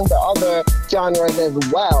listen to other genres as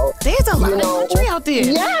well. There's a lot of country out there.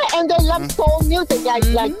 Yeah, and they love soul music.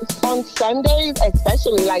 Like on Sundays,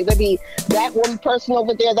 especially, like there be that one person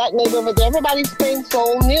over there, that neighbor over there. Everybody's playing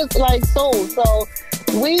soul music, like soul. So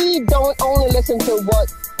we don't only listen to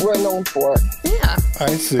what we're known for. Yeah.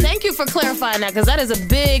 I see. Thank you for clarifying that, because that is a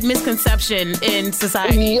big misconception in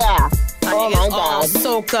society. Yeah. Oh my God.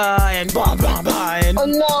 Soca and blah, blah, blah. And oh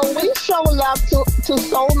no, we show love to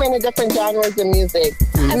so many different genres of music.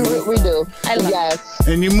 Mm-hmm. We do. I love it.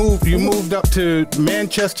 And you moved up to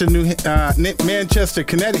Manchester, Manchester,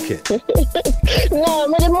 Connecticut.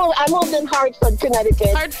 No, I moved in Hartford,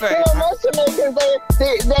 Connecticut. Hartford. Most Jamaicans,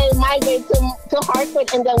 they migrate to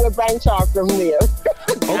Hartford and then we branch off from there.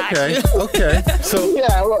 Okay. So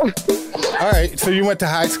yeah. All right. So you went to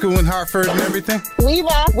high school in Hartford and everything? Weaver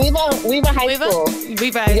High School.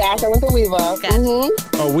 Weaver. Yes, I went to Weaver.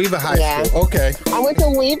 Mm-hmm. Oh, Weaver High School. Okay. I went to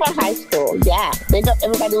Weaver High School. Yeah. Big up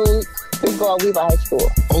everybody who go to Weaver High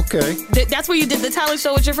School. Okay. That's where you did the talent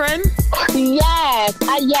show with your friend? Yes.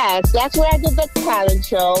 Yes. That's where I did the talent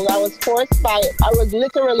show. I was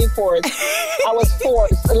literally forced. I was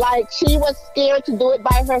forced. Like, she was scared to do it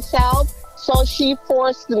by herself. So she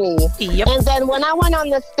forced me. Yep. And then when I went on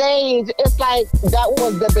the stage, it's like that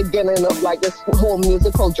was the beginning of like this whole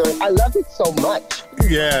musical journey. I love it so much.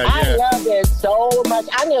 Yeah. I love it so much.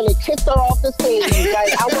 I nearly kicked her off the stage.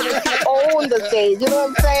 Like, I wanted to own the stage. You know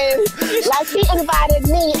what I'm saying? Like, she invited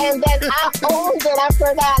me, and then I owned it after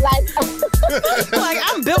that. Like,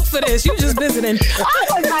 I'm built for this. You just visiting. I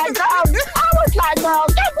was like, girl,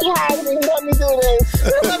 get behind me. Let me do this.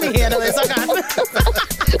 Let me handle this. I got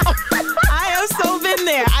I have so been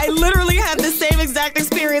there. I literally had the same exact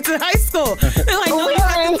experience in high school. They're like, no, you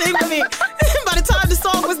have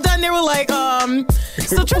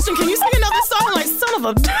Tristan, can you sing another song? Like, son of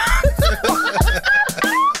a...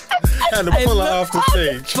 Had to pull her off the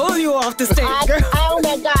stage. Pull you off the stage, girl. Oh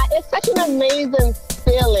my God, it's such an amazing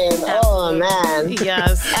feeling. Oh man.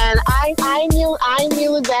 Yes. And I knew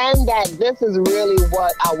then that this is really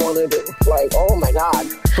what I want to do. Like, oh my God.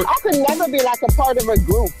 I could never be like a part of a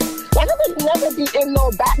group. Like, I could never be in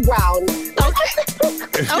no background.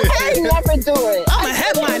 Okay. I could never do it. I'm a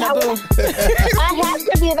headliner, boo. I have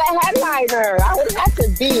to be the headliner. I would have to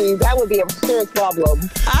be. That would be a serious problem.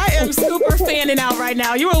 I am super fanning out right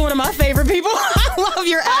now. You are one of my favorite people. I love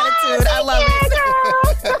your attitude. I love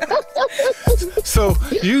it. So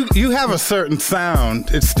you have a certain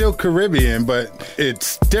sound. It's still Caribbean, but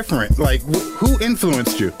it's different. Like, who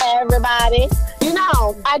influenced you? Everybody. You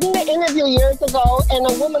know, I did an interview years ago, and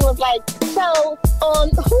a woman was like, so, who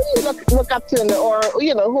do you look up to, or,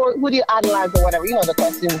 you know, who do you idolize or whatever, you know, the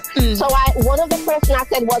question. So one of the questions I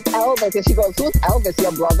said was Elvis, and she goes, who's Elvis,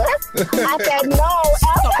 your brother? I said, no,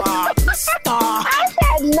 Elvis. Stop. I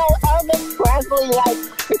said, no, Elvis Presley, like,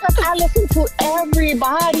 because I listen to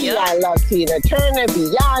everybody. Yeah. I love Tina Turner,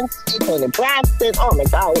 Beyonce, Toni Braxton, oh my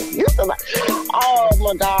God, oh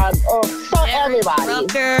my God, so everybody.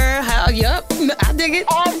 Rucker, yep, I dig it.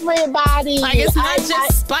 Everybody. Like, it's not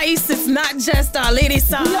just Spice, it's not just our lady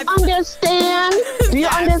side. Do you understand? Do you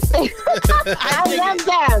understand? I love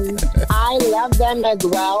them. I love them as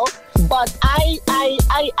well. But I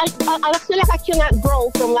feel like I cannot grow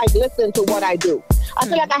from like listening to what I do. I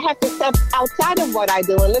feel like I have to step outside of what I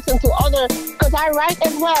do and listen to other, because I write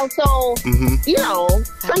as well. So, you know,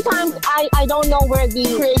 sometimes I don't know where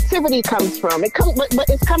the creativity comes from. But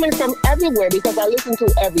it's coming from everywhere because I listen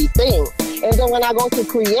to everything. And then when I go to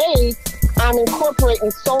create, I'm incorporating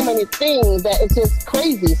so many things that it's just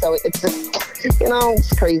crazy. So it's just, you know,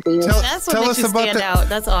 it's crazy. That's what makes you stand out.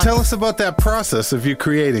 That's awesome. Tell us about that process of you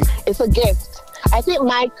creating. It's a gift. I think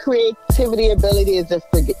my creativity ability is just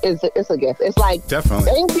it's a gift. It's like, definitely.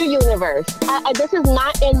 Thank you, universe. This is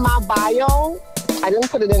not in my bio. I didn't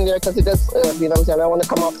put it in there because it just, you know what I'm saying, I don't want to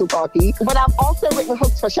come off too cocky. But I've also written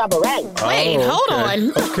hooks for Shabba Ranks. Wait, hold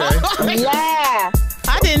on. Okay. Yeah.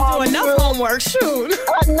 I didn't do enough homework. Shoot.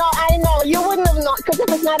 No, I know. You wouldn't have known, because if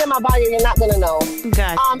it's not in my bio, you're not going to know.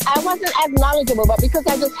 Gotcha. I wasn't as knowledgeable, but because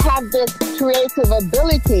I just have this creative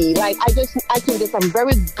ability, like I'm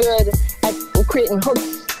very good at creating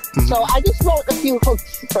hooks. So I just wrote a few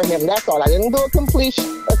hooks for him. That's all. I didn't do a complete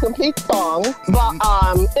song.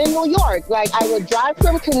 But in New York, like I would drive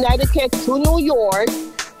from Connecticut to New York,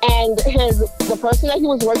 and the person that he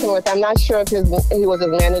was working with, I'm not sure if he was his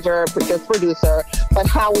manager or just producer, but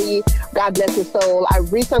Howie, God bless his soul. I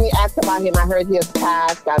recently asked about him. I heard he has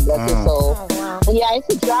passed. God bless his soul. Oh, wow. Yeah, I used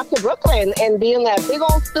to drive to Brooklyn and be in that big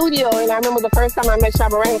old studio. And I remember the first time I met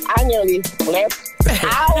Shabba Ranks, I nearly flipped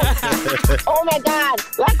out. Oh my God.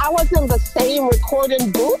 Like I was in the same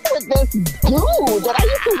recording booth with this dude that I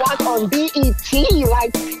used to watch on BET.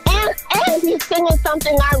 Like, and he's singing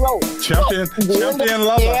something I wrote. Champion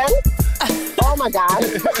Lover. Oh my God.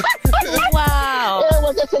 Wow. It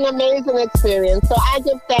was just an amazing experience. So I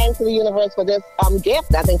give thanks to the universe for this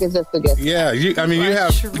gift. I think it's just a gift. Yeah, you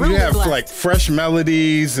have like fresh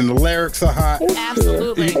melodies and the lyrics are hot.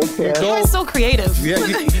 Absolutely. You are so creative. Yeah,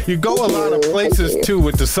 you go a lot of places too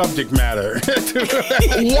with the subject matter.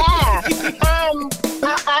 Yeah.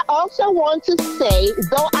 I also want to say,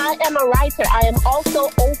 though I am a writer, I am also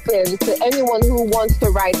open to anyone who wants to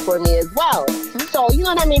write for me as well. So, you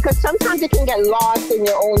know what I mean? Because sometimes you can get lost in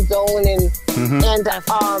your own zone, and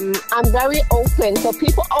I'm very open. So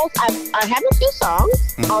people also, I have a few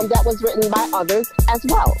songs that was written by others as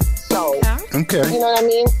well. So, okay. You know what I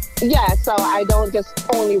mean? Yeah, so I don't just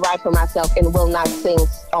only write for myself and will not sing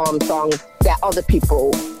songs that other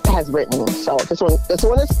people has written. So this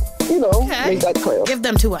one is, you know, make that clear. Give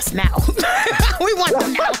them to us now. We want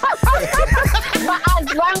them now. But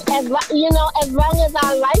as long as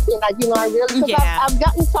I like it, like, you know, I really, I've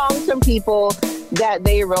gotten songs from people that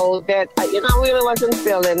they wrote that, you know, I really wasn't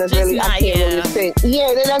feeling. It's really, I can't really sing.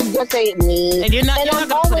 Yeah, that just ain't me. And you're not going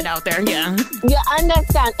to put it out there, yeah. Yeah, I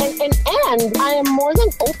understand. And I am more than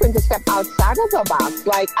open to step outside of the box.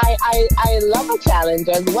 Like, I love a challenge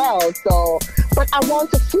as well. So, but I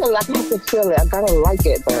want to feel like I have to feel it. I gotta like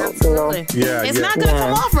it, though. Absolutely. You know? Yeah, it's not going to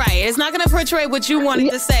come off right. It's not going to portray what you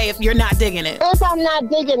wanted to say if you're not digging it. If I'm not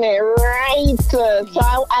digging it, right. So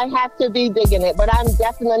I have to be digging it. But I'm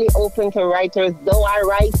definitely open to writers, though I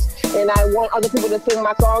write, and I want other people to sing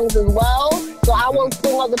my songs as well. So I will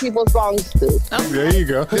sing other people's songs too. Okay. There you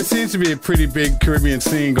go. There seems to be a pretty big Caribbean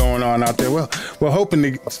scene going on out there. Well, we're hoping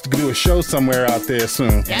to do a show somewhere out there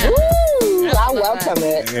soon. Yeah. Woo! I welcome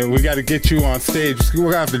it. And we got to get you on stage.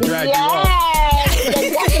 We're going to have to drag you off.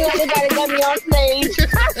 They definitely gotta get me on stage.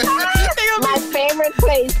 My favorite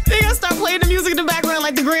place. They're gonna start playing the music in the background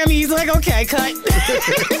like the Grammys. Like, okay, cut.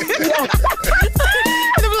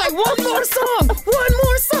 They'll be like, one more song.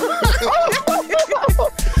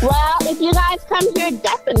 Well, if you guys come here,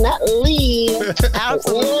 definitely.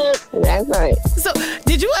 Absolutely. That's right. So,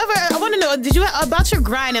 did you ever, I want to know, about your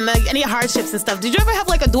grind and like any hardships and stuff, did you ever have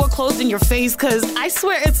like a door closed in your face? Because I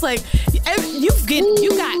swear it's like, you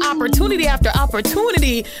got opportunity after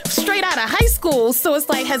opportunity straight out of high school. So it's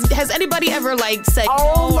like, has anybody ever like said,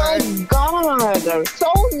 oh my God,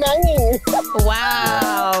 so many.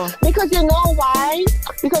 Wow. Because you know why?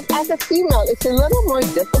 Because as a female, it's a little more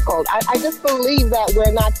difficult. I just believe that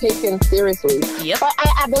we're not taken seriously. Yep. But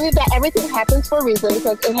I believe that everything happens for a reason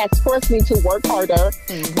because it has forced me to work harder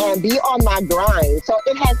and be on my grind. So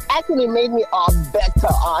it has actually made me a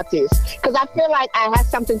better artist because I feel like I have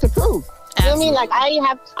something to prove. You know what I mean? Like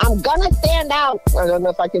I'm gonna stand out. I don't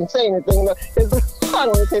know if I can say anything. I don't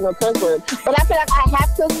want to say no curse word. But I feel like I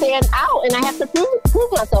have to stand out and I have to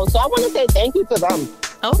prove myself. So I want to say thank you to them.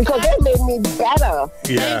 Okay. Because they made me better.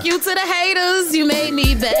 Yeah. Thank you to the haters. You made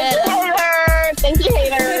me better. Thank you,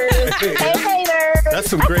 haters. Hey, haters. That's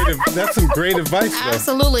some great advice, though.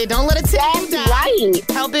 Absolutely. Don't let it take you down. Right.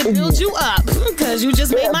 Help it build you up. Because you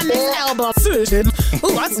just made my next album. Ooh,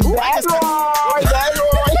 I just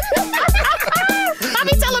I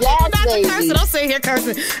be telling people not to curse, and I'll sit here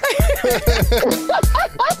cursing.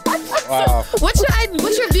 Wow. What's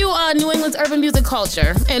your view on New England's urban music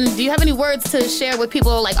culture? And do you have any words to share with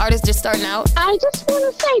people, like artists just starting out? I just want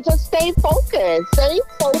to say, just stay focused. Stay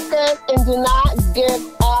focused and do not give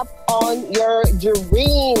up on your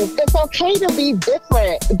dreams. It's okay to be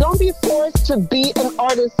different. Don't be forced to be an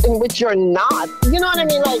artist in which you're not. You know what I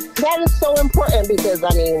mean? Like, that is so important because,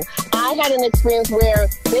 I mean, I had an experience where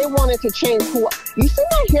they wanted to change who... You see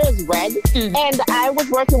my hair is red? And I was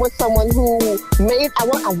working with someone who made... I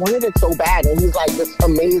wanted it so bad. And he's like this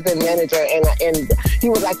amazing manager. And he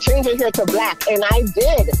was like, change your hair to black. And I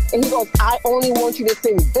did. And he goes, I only want you to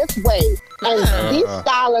sing this way. And this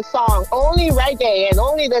style of song, only reggae and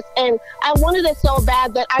only this. And I wanted it so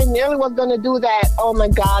bad that I nearly was going to do that. Oh, my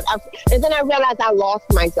God. And then I realized I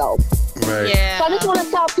lost myself. Right. Yeah. So I just want to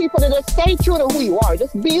tell people to just stay true to who you are.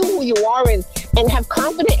 Just be who you are and have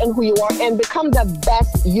confidence in who you are and become the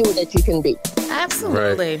best you that you can be.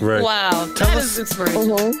 Absolutely. Right. Wow. That is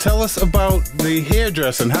inspirational. Tell us about the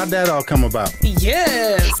hairdressing. How'd that all come about?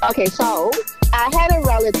 Yes. Okay, so I had a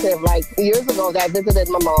relative like years ago that visited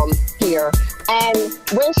my mom here. And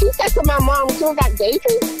when she said to my mom, she was like,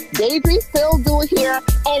 Deidre still do here.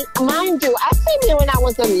 And mind you, I came here when I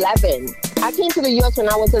was 11. I came to the U.S. when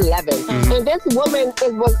I was 11. And this woman,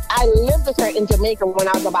 I lived with her in Jamaica when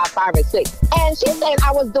I was about 5 or 6. And she said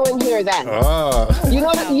I was doing hair then. You know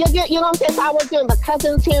what I'm saying? So I was doing the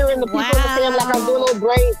cousins here and the people in the family, like I was doing little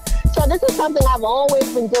braids. So this is something I've always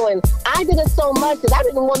been doing. I did it so much that I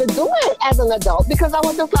didn't want to do it as an adult because I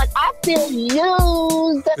was just like, I feel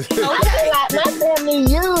used. I feel like my family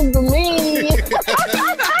used me.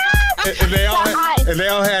 And they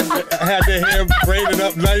all had their hair braided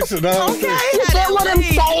up nice and all. Okay. You get what I'm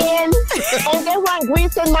saying? And they weren't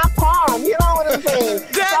greasing my palm. You know what I'm saying?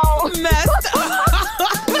 That's messed up.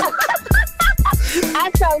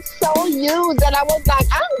 I felt so used that I was like,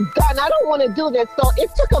 I'm done. I don't want to do this. So it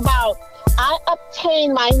took I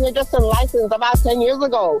obtained my hairdressing license about 10 years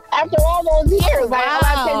ago. After all those years, about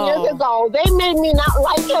 10 years ago, they made me not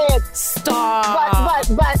like it. Stop.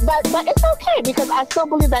 But it's okay because I still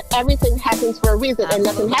believe that everything happens for a reason and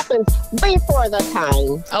nothing happens before the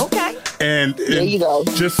time. Okay. And there you go.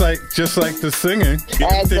 Just like the singing.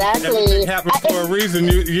 Exactly. Everything happens for a reason.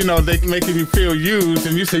 You know, they making you feel used,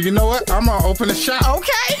 and you say, you know what? I'm gonna open a shop.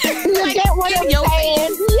 Okay. You get what I'm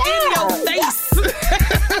saying? Yeah. In your face.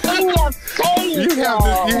 In your face.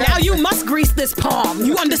 Now you must grease this palm.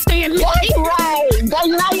 You understand me? That's right. Now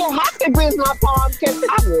you have to grease my palm because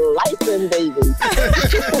I'm licensed, baby.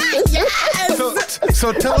 Yes.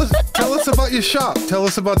 So tell us about your shop. Tell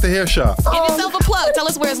us about the hair shop. Give yourself a plug. Tell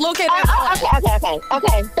us where it's located.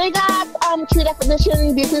 Okay. Big up True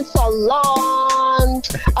Definition Beauty Salon.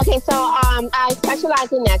 Okay, so I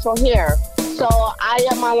specialize in natural hair. So I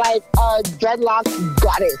am a dreadlocks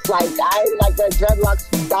goddess. Like I'm like the dreadlocks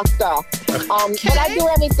doctor. But I do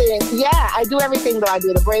everything. Yeah, I do everything though. I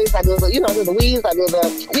do the braids, I do the weaves, I do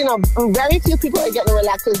very few people are getting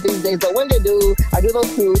relaxers these days, but when they do, I do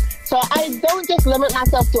those too. So I don't just limit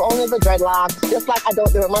myself to only the dreadlocks, just like I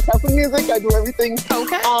don't limit myself in music, I do everything.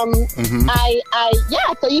 Okay.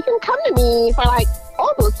 So you can come to me for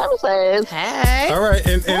all those services. Hey. All right,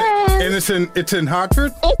 and it's in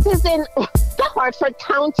Hartford? It is in the Hartford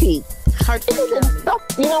County.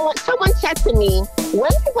 You know what? Someone said to me,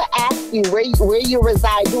 when people ask you where you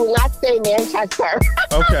reside, do not say Manchester.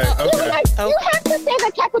 Okay. You have to say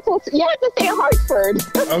the capital. You have to say Hartford.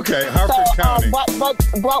 Okay, Hartford County. But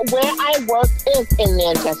where I work is in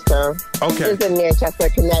Manchester. Okay. Is in Manchester,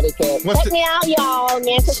 Connecticut. Check me out, y'all.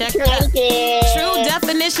 Manchester, Connecticut. True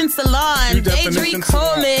Definition Salon. Deidre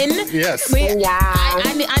Coleman. Yes.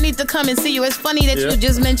 I need to come and see you. It's funny that you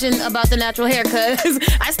just mentioned about the natural hair, because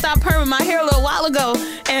I stopped perming my hair a little while ago,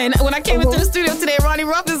 and when I came into the studio today, Ronnie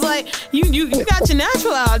Ruff is like, you got your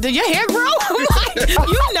natural out. Did your hair grow? I'm like,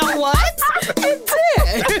 you know what? It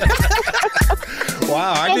did.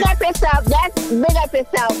 Wow. Big up yourself. Big up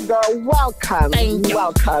yourself, girl. Welcome.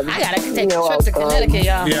 Welcome. I gotta take a trip to Connecticut,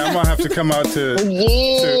 y'all. Yeah, I'm gonna have to come out to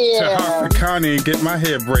Hartford County and get my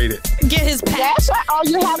hair braided. Get his patch. Oh,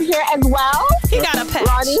 you have hair as well? He got a patch.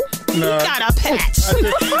 Ronnie? No. He got a patch.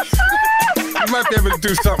 You might be able to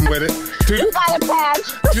do something with it. You got a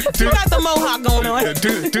patch. You got the mohawk going on.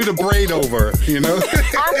 Do the braid over, you know?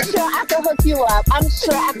 I'm sure I can hook you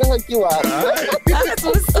up. That's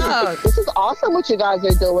what's up. This is awesome what you guys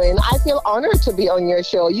are doing. I feel honored to be on your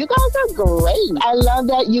show. You guys are great. I love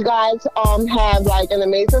that you guys have like an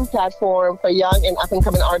amazing platform for young and up and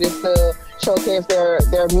coming artists to showcase their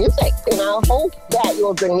music. And I hope that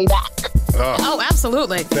you'll bring me back. Oh,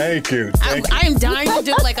 absolutely. Thank you. I am dying to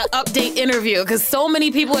do like an update interview, because so many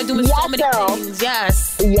people are doing so many things.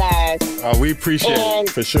 Yes. We appreciate it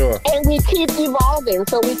for sure. And we keep evolving.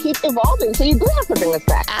 So you do have to bring us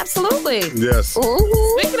back. Absolutely. Yes.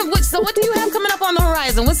 Mm-hmm. Speaking of which, so what do you have coming up on the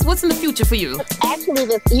horizon? What's in the future for you? Actually,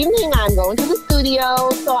 this evening I'm going to the studio,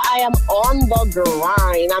 so I am on the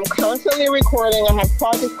grind. I'm constantly recording. I have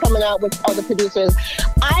projects coming out with other producers.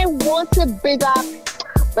 I want to big up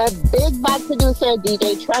my big bad producer,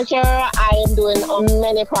 DJ Treasure. I am doing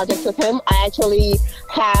many projects with him. I actually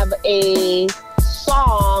have a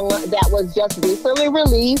song that was just recently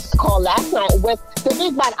released called Last Night with the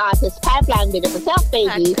big bad artist Pipeline. Big up yourself,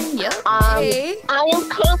 baby. I am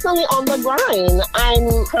constantly on the grind.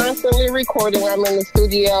 I'm constantly recording. I'm in the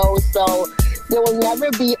studio, so there will never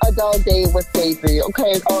be a dull day with Deidre,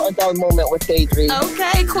 okay? Or a dull moment with Deidre.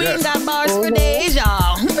 Okay, Queen got bars for days,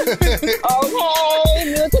 y'all. Okay,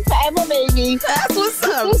 music forever, baby. That's what's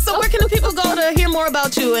up. So where can the people go to hear more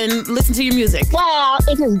about you and listen to your music? Well,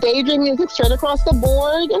 it is Deidre Music straight across the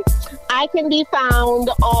board. I can be found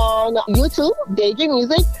on YouTube, Deidre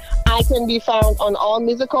Music. I can be found on all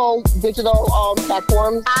musical digital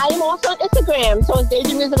platforms. I am also on Instagram, so it's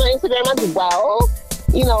Deidre Music on Instagram as well.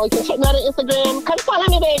 You know, you can check me out on Instagram. Come follow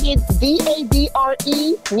me, baby.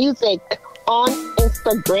 DADRE Music on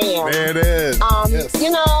Instagram. There it is. Yes.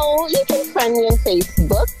 You know, you can friend me on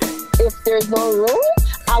Facebook. If there's no room,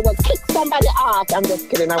 I will kick somebody off. I'm just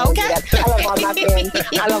kidding. I won't do that.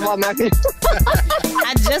 I love all my friends.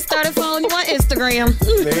 I just started following you on Instagram.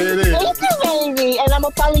 There it is. Thank you, baby. And I'm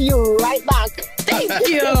going to follow you right back. Thank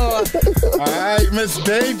you. All right, Miss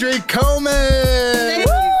Deidre Coleman.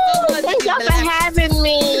 Thank y'all for having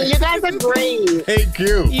me. You guys are great. Thank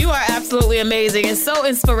you. You are absolutely amazing and so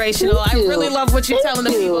inspirational. I really love what you're telling the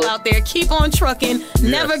people out there. Keep on trucking.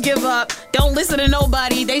 Never give up. Don't listen to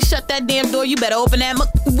nobody. They shut that damn door. You better open that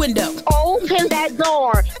window. Open that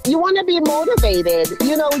door. You want to be motivated.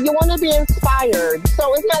 You know, you want to be inspired.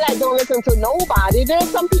 So it's not like don't listen to nobody. There are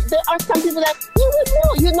some people that you would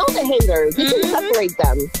know. You know the haters. You can separate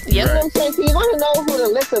them. You know what I'm saying? So you want to know who to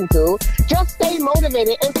listen to. Just stay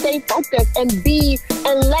motivated and stay focused and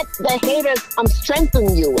let the haters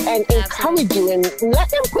strengthen you and encourage you and let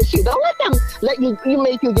them push you. Don't let them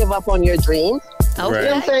make you give up on your dreams. Okay. You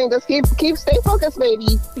know what I'm saying? Just stay focused,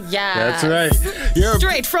 baby. Yeah. That's right. You're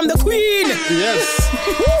straight from the queen. Yes.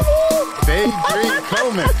 Deidre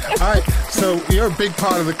Coleman. All right. So you're a big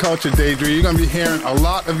part of the culture, Deidre. You're going to be hearing a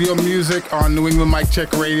lot of your music on New England Mic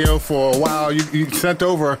Check Radio for a while. You sent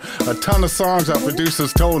over a ton of songs our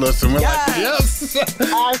producers told us, and we're like, yes.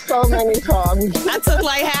 I have so many songs. I took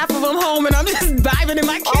like half of them home, and I'm just vibing in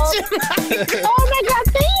my kitchen. Oh my God,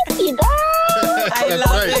 thank you, girl. I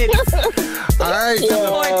love it. All right.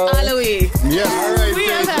 Support Aloe. Yeah, all right. We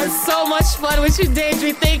have had so much fun with you,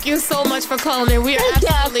 Deidre. Thank you so much for calling in. We are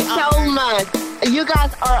absolutely honored. So much. You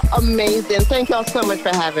guys are amazing. Thank y'all so much for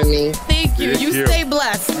having me. Thank you. You stay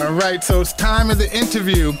blessed. All right, so it's time of the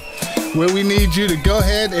interview where we need you to go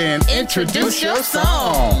ahead and introduce your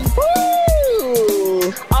song.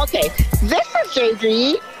 Woo! Okay, this is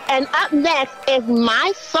Deidre, and up next is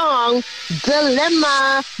my song,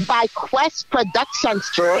 Dilemma by Quest Productions.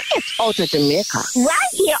 It's out of Jamaica.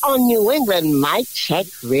 Right here on New England Mic Check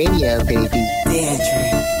Radio, baby.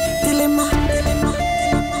 Deidre. Dilemma.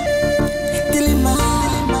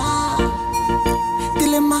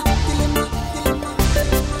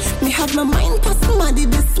 have my mind past somebody,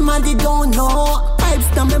 this somebody don't know.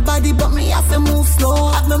 Vibes down my body, but me have to move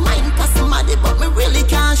slow. Have my mind past somebody, but me really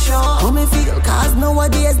can't show how me feel, cause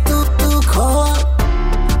nowadays too cold.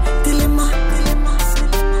 Dilemma.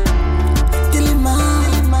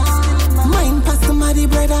 Mind past somebody,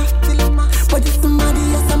 brother. But if somebody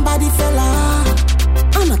or somebody fella,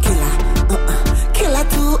 I'm a killer. Killer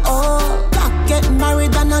too old. Black get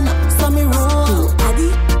married and so me roll.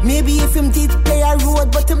 Maybe if him did play a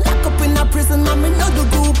road, but him lock up in a prison and me know the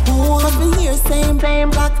group home. Cause me here same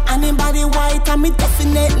black, anybody white, and me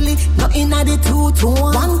definitely not in the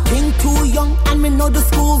two-tone. One thing too young, and me know the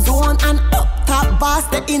school zone. And up top boss,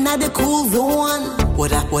 they in the cool zone.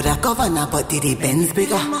 What a governor, but did he Benz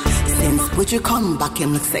bigger? Since would you come back,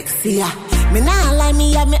 him look sexier. Me nah lie,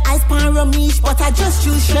 me have me eyes pan Ramesh, but I just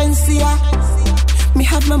choose Shensia. Me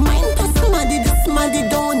have my mind past somebody, this somebody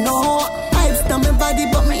don't know. Vibes down my body,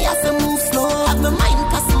 but me have to move slow. Have my mind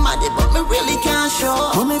past somebody, but me really can't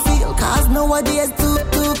show how me feel, cause nowadays too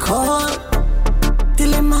cold.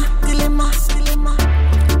 Dilemma.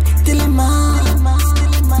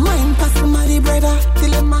 Mind past somebody, brother.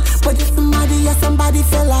 Dilemma. But if somebody or somebody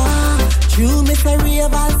fella, true me say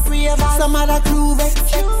ravers. Some other crew vex.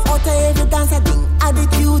 Out of every dance I think I the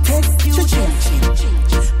cutest. Change.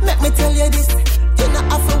 Make me tell you this. You not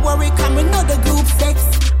have to worry, come in the group sex.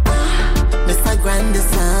 Mr.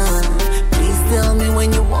 Grandison, please tell me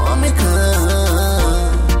when you want me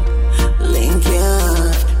come. Link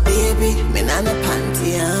ya, baby, me not a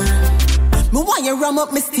pantheon. Me want you ram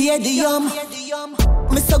up me stadium.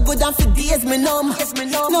 Me so good and for days me numb.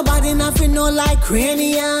 Nobody nothing know like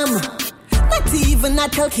cranium. Not even a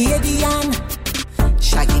Calcadian.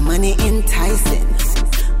 Shaggy money enticing,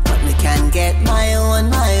 but me can get my own.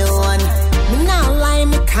 Me not lie,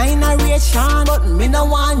 me kinda reaction, but me no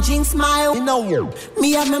want jinx smile.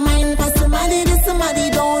 Me have my mind past somebody, this somebody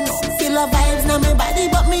don't know. Feel the vibes now my body,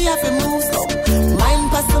 but me have to move slow.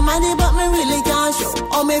 Mind past somebody, but me really can't show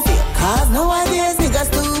how me feel, cause nowadays niggas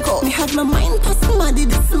too cold. Me have my mind past somebody,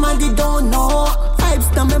 this somebody don't know.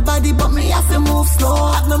 Vibes down my body, but me have to move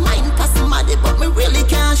slow. Have my mind past somebody, but me really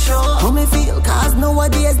can't show how me feel, cause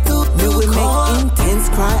nowadays too cold. Me will make intense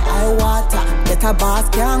cry, I water. Get a boss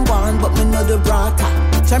can't go on, but me know the brata.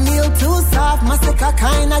 Jamil too soft, Masika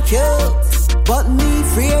kinda cute, but me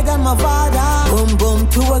afraid of my father. Boom boom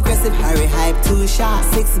too aggressive, Harry hype too sharp.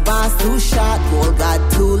 6 bars too short, gold god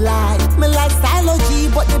too light. Me like Stylo G,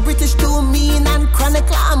 but the British too mean. And chronic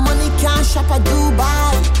like money can't shop at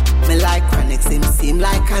Dubai. Me like chronic, seem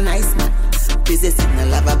like a nice man. Busy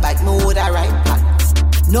signal of a bag, me would a right back.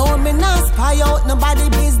 No, me not spy out nobody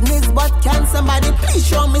business, but can somebody please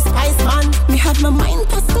show me spice, man? Me have my mind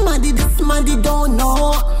past somebody, this somebody don't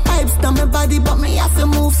know. Vibes down my body, but me have to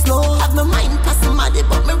move slow. Have my mind past somebody,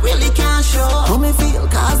 but me really can't show how me feel,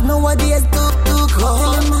 cause nowadays too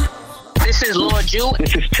cold. This is Lord Jew.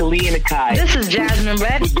 This is Talia Nakai. This is Jasmine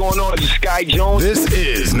Red. What's going on? This is Sky Jones. This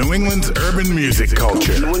is New England's urban music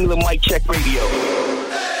culture. New England Mic Check Radio.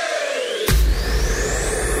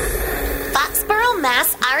 Foxborough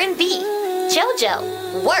Mass R&B.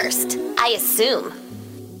 JoJo. Worst, I assume.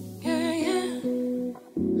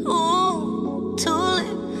 Ooh, Tulip.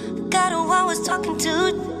 Forgot who I was talking to.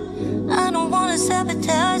 I don't wanna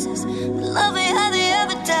sabotage this. Love it how they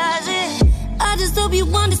advertise it. I just hope you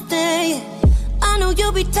understand. I know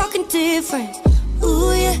you'll be talking different.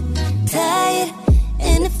 Ooh, yeah, tired.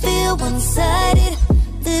 And it feel one-sided.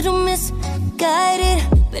 Little misguided.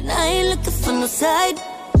 But I ain't looking for no side.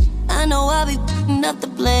 I know I'll be putting up the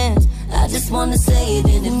plans. I just wanna say it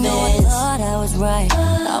in advance. I thought I was right.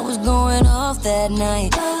 I was going off that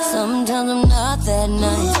night. Sometimes I'm not that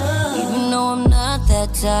nice, even though I'm not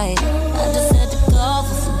that tight. I just had to call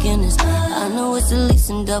for forgiveness. I know it's at least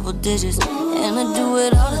in double digits, and I do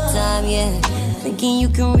it all the time, yeah. Thinking you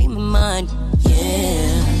can read my mind,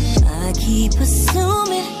 yeah. I keep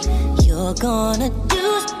assuming you're gonna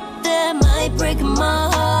do that might break my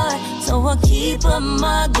heart, so I keep up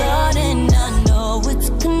my guard. And I know it's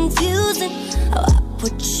confusing how I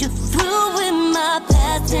put you through with my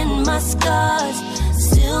past and my scars,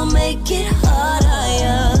 still make it harder,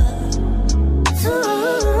 yeah.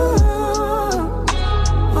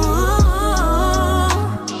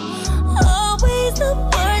 Always the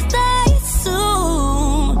worst I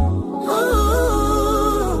assume.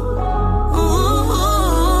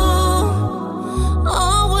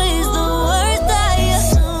 Always the worst I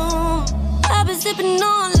assume. I've been sipping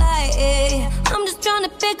on like, I'm just trying to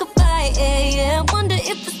pick a fight, yeah. Wonder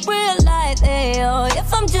if it's real life, or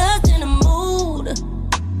if I'm just in a mood.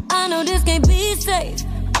 I know this can't be safe.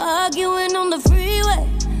 Arguing on the freeway,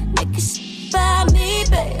 making shit by me,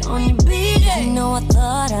 babe, on your BJ. You know I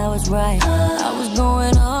thought I was right. I was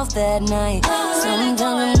going off that night. Sometimes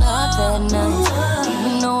I'm not that nice,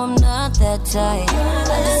 even though I'm not that tight. I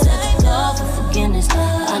just had to call for forgiveness.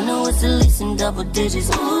 I know it's at least in double digits,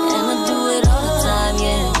 and I do it all the time,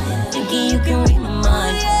 yeah. Thinking you can read my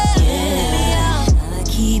mind, yeah. I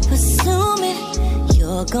keep assuming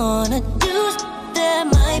you're gonna do that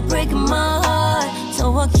might break my heart,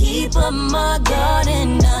 so I keep up my guard,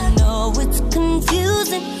 and I know it's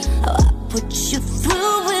confusing how I put you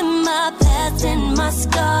through with my past and my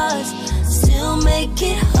scars, still make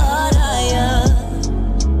it harder, yeah.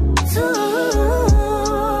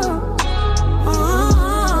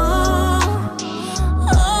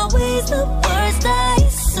 Always the worst I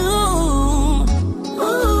assume.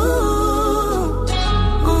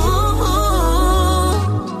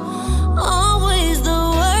 Always the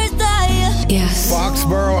worst I. Yes.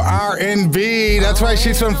 Foxborough R&B. That's right,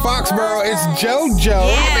 she's from Foxborough. It's JoJo. Yeah.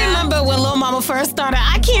 I remember when Lil Mama first started.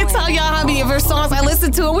 I can't tell y'all how many of her songs I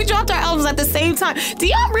listened to, and we dropped our albums at the same time. Do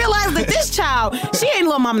y'all realize that this child, she ain't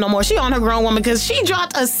Lil Mama no more. She on her grown woman, because she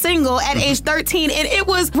dropped a single at age 13, and it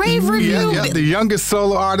was rave reviewed. Yeah, the youngest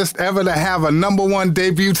solo artist ever to have a #1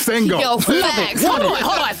 debut single. Yo, facts. Hold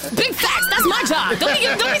on. Big facts. That's my job. Don't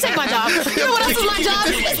me take my job. You know what else is my job?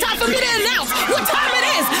 It's time for me to announce what time it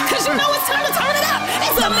is, because you know it's time to turn it up.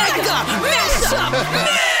 It's a mega mashup.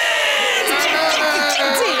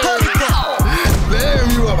 There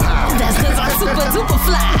you up high. That's because I'm super duper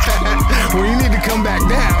fly. Well, you need to come back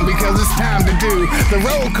down, because it's time to do the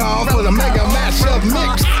roll call for the mega mashup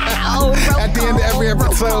mix. At the end of every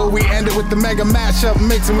episode, we end it with the mega mashup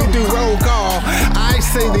mix, and we do roll call. I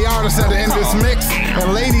say the artists that are in this mix,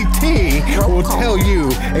 and Lady T will tell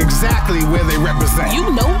you exactly where they represent. You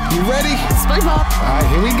know. You ready? Spring Pop. All right,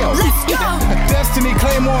 here we go. Let's go. Destiny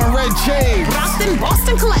Claymore and Red Shades.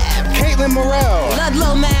 Boston Collab. Caitlin Morrell.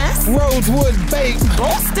 Ludlow, Mass. Rosewood Bake.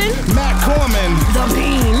 Boston. Matt Corman. The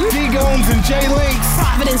Bean. D Gomes and Jay Links.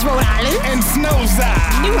 Providence, Rhode Island. And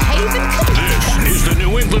Snowside. New Haven. This is the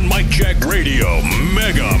New England Mic Check Radio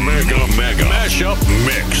Mega Mashup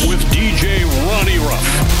Mix with DJ Ronnie Ruff.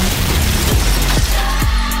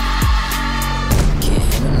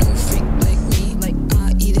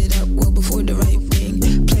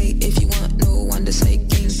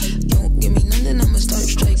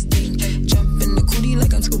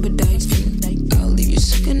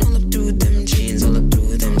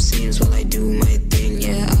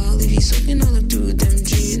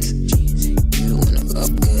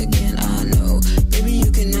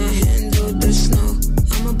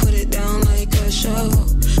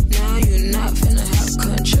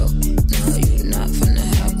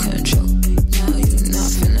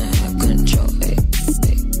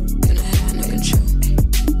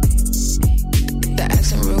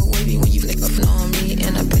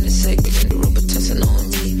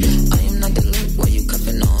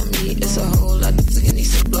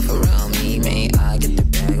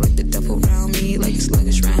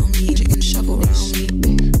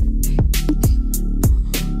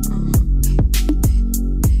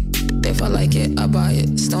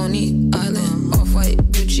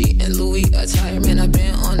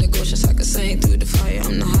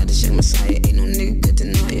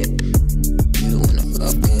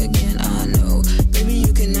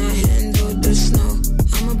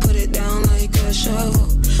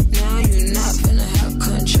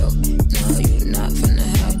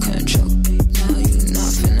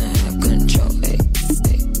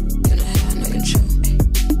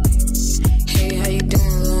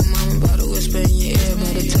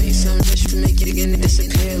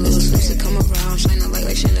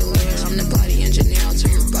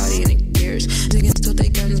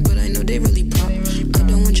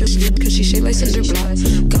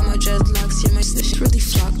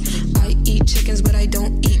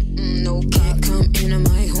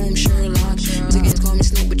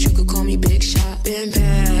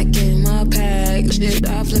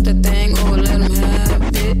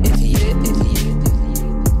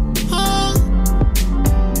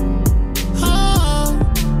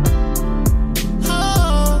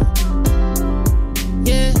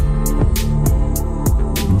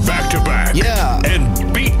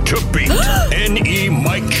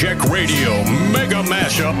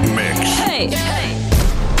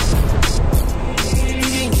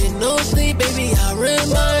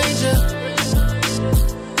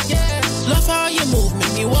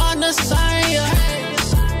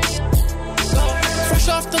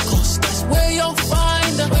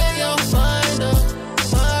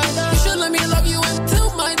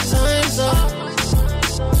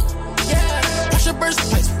 First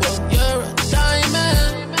place, well, you're a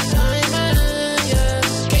diamond, yeah.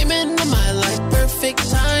 Came into my life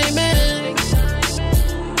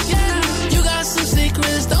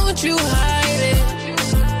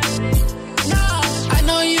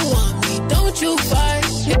don't you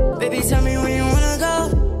fight. Baby, tell me when you wanna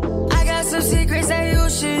go. I got some secrets that you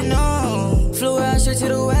should know. Flew out straight to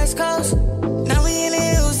the West Coast. Now we in the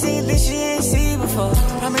hills, seeing things she ain't seen before.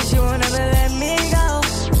 Promise you will never let me go.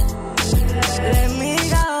 Let me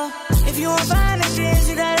go. If you want find the things,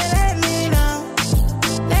 you gotta let me know.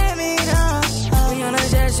 Let me know. Oh, we on a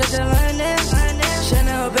jet straight to London.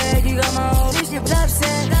 Chanel bag, you got my whole bitch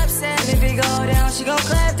upset. And if it go down, she gon'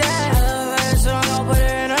 clap that. I love her, so I'm gon' put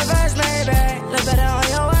her in her verse, maybe. Look better on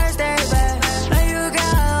your worst day, babe. Now you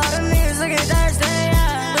got all the niggas looking thirsty,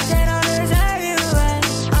 yeah. But they don't deserve you, babe.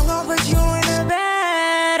 I'm gon' put you in a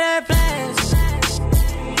better place.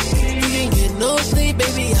 You can't get no sleep,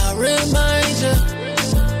 baby, I remind you.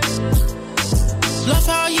 Love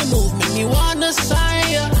how you move, make me wanna sign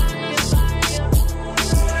ya.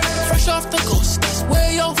 Fresh off the coast, that's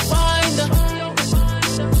where you'll find her.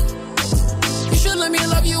 You should let me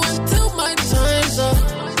love you until my time's up.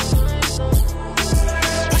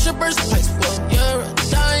 Watch your burst place, well, you're a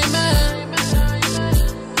diamond.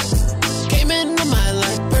 Came into my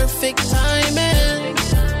life, perfect timing.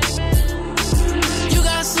 You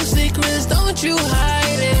got some secrets, don't you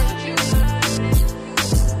hide it.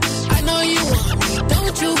 I know you want me,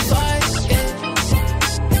 don't you fight it.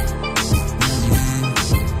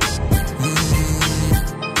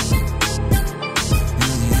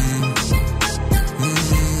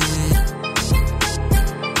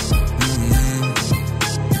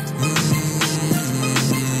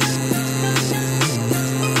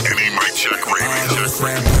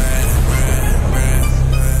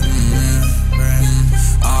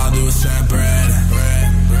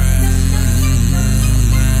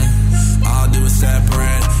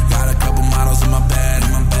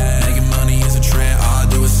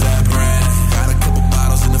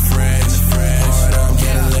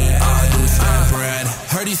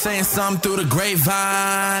 Saying something through the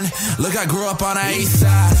grapevine. Look, I grew up on the east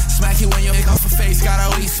side. Smack you when you pick off her face, got a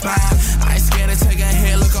weak spine. I ain't scared to take a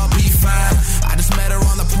hit, look, I'll be fine. I just met her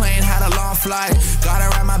on the plane, had a long flight. Got her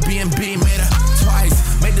at my B&B, made her twice.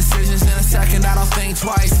 Make decisions in a second, I don't think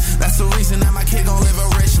twice. That's the reason that my kid gon' live a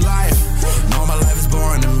rich life. Normal life is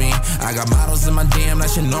boring to me. I got models in my DM, that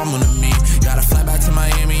shit normal to me. Gotta fly back to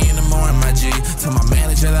Miami in the morning, my G. Tell my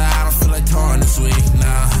manager that I don't feel like touring this week,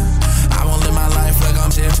 nah. I won't live my life like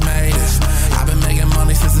I'm just made. I've been making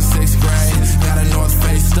money since the 6th grade. Got a North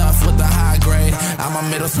Face stuff with the high grade. I'm a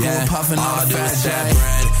middle school puffin' on a fat J.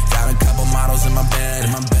 Got a couple models in my bed.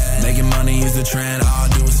 Making money is the trend. All I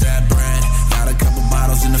do is that bread. Got a couple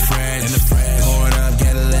bottles in the fridge. Pour it up,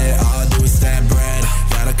 get it lit. All I do is that bread.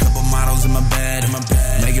 Got a couple models in my bed.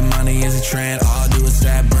 Making money is a trend. All I do is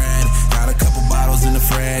that bread. Got a couple bottles in the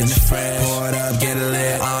fridge. Pour it up, get it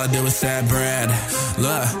lit. All I do is that bread.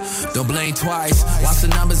 Look, don't blink twice. Watch the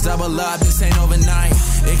numbers double up. This ain't overnight.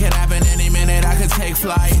 It could happen any minute. I could take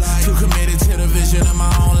flight. Too committed to the vision of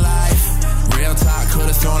my own life. Real talk,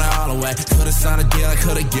 could've thrown it all away. Could've signed a deal, I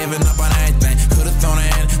could've given up on anything. Could've thrown it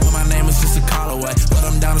in when my name was just a call away. But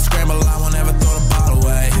I'm down to scramble, I won't ever throw the ball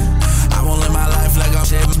away. I won't live my life like I'm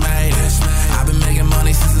shit made. I've been making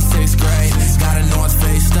money since the 6th grade. Got a North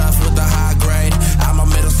Face stuff with the high grade. I'm a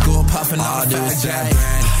middle school puffin' all I do is that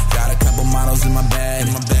brand. Got a couple models in my bed.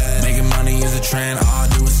 Making money is a trend. All I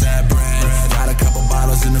do is that brand. Got a couple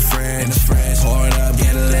bottles in the fridge. Pour it up,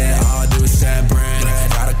 get it lit. All I do is that brand.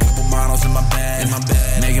 Got a couple models in my bed.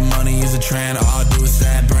 Making money is a trend. All I do is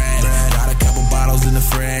that brand. Got a couple bottles in the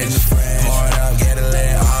fridge. Pour it up, get it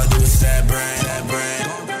lit. All I do is that brand.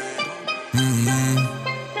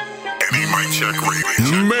 Any mic check radio.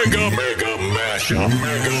 Mega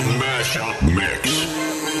mashup mix.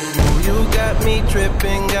 You got me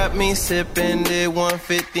tripping, got me sipping. Did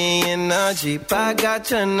 150 in a Jeep. I got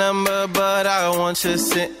your number, but I want you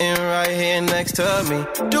sitting right here next to me.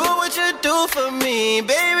 Do what you do for me,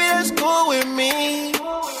 baby, that's cool with me.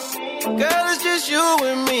 Girl, it's just you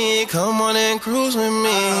and me. Come on and cruise with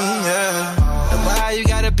me, yeah. And why you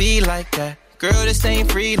gotta be like that? Girl, this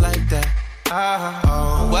ain't free like that.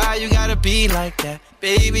 Why you gotta be like that?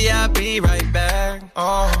 Baby, I'll be right back.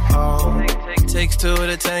 Takes two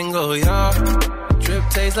to tango, yeah. Drip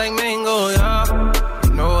tastes like mango, yeah.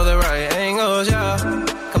 Know the right angles, yeah.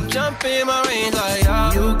 Come jump in my range, like,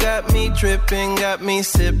 yeah. You got me tripping, got me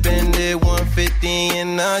sipping. Did 150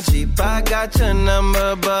 in a Jeep. I got your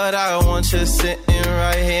number, but I want you sitting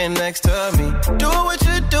right here next to me. Do what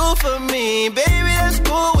you do for me, baby, that's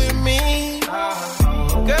cool with me.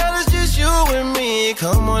 Girl, it's just you and me.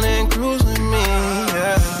 Come on and cruise with me,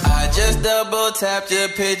 yeah. I just double tapped your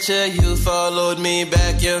picture. You followed me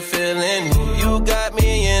back, you're feeling me. You got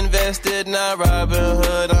me invested, not Robin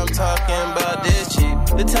Hood. I'm talking about this cheap.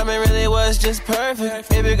 The timing really was just perfect.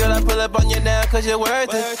 Baby girl, I pull up on you now cause you're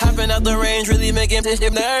worth it. Hopping out the range, really making this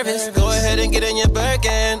shit nervous. Go ahead and get in your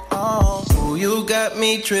Birkin. Oh, ooh, you got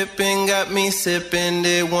me tripping, got me sipping.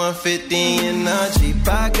 Did 150 in a Jeep.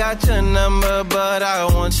 I got your number, but I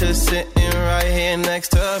want you sitting right here next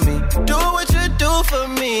to me. Do what you do for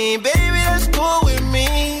me, baby, that's cool with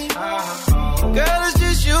me. Girl, it's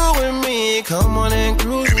just you and me. Come on and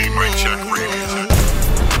cruise with me.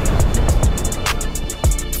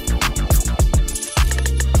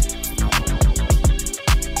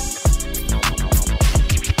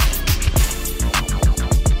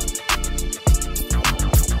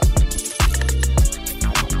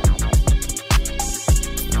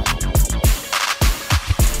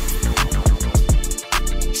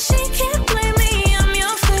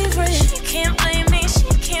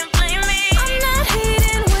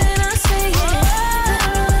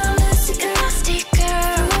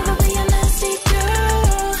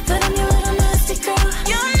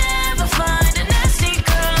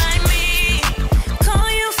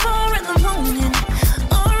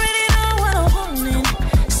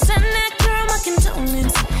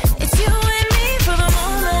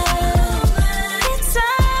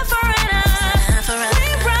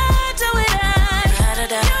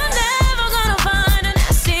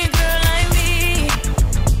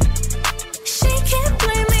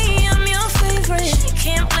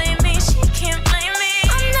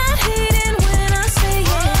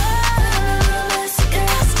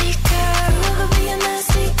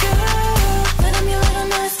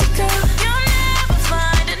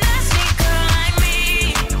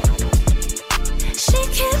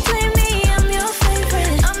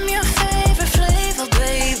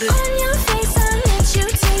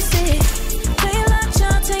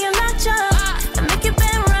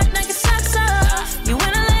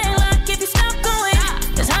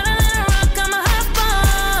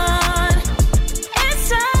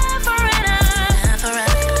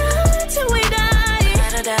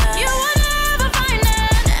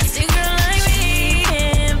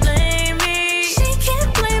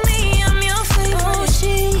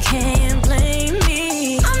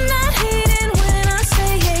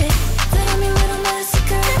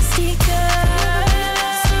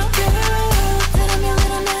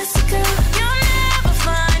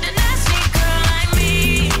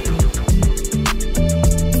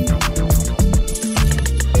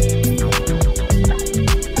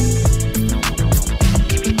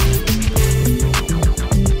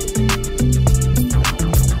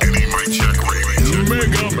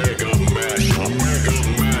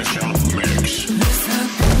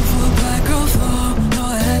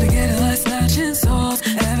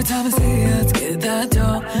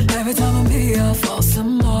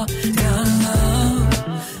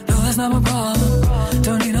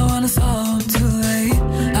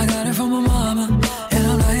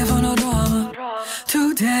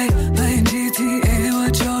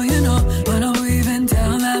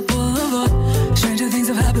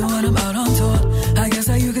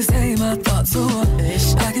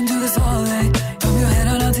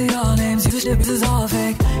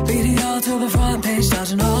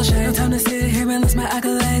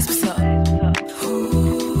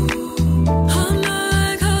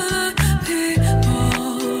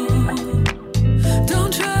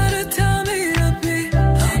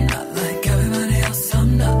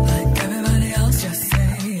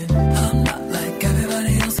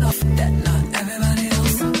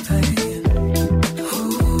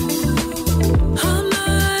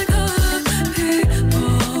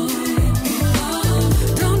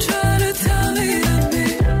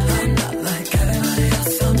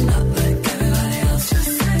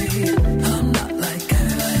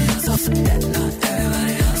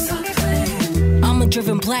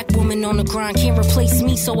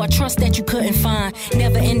 So I trust that you couldn't find.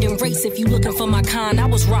 Never ending race if you looking for my kind. I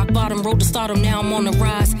was rock bottom, road to stardom, now I'm on the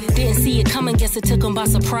rise. Didn't see it coming, guess it took them by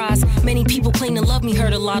surprise. Many people claim to love me,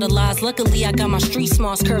 heard a lot of lies. Luckily I got my street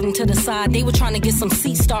smarts curving to the side. They were trying to get some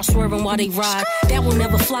seats, start swerving while they ride. That will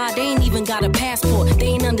never fly, they ain't even got a passport. They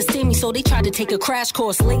ain't understand me, so they tried to take a crash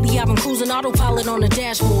course. Lately I've been cruising autopilot on the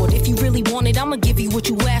dashboard. If you really want it, I'ma give you what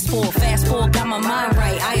you asked for. Fast forward, got my mind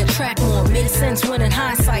right, I attract more. Made sense when in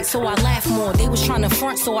hindsight, so I laugh more. They was trying to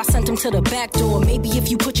front, so I sent them to the back door. Maybe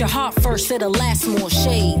if you put your heart first, it'll last more.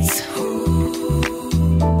 Shades.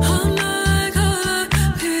 I'm like other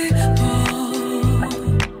people.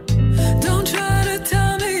 Don't try to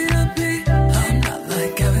tell me to be. I'm not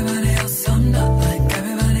like everybody else. I'm not like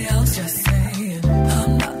everybody else. Just saying.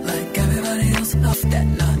 I'm not like everybody else. Off that,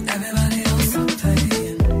 not everybody else. I'm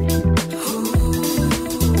playing.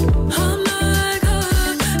 I'm like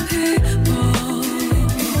other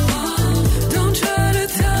people.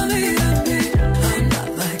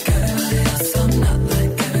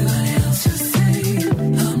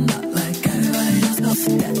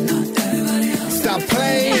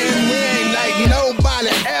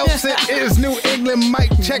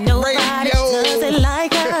 Check Nobody Radio. does it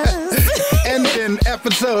like us. And in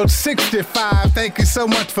episode 65. Thank you so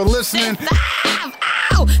much for listening.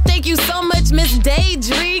 Ow! Thank you so much, Miss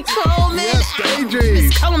Daedry Coleman. Yes, Daedry.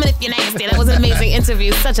 Miss Coleman, if you're nasty. That was an amazing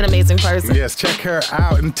interview. Such an amazing person. Yes, check her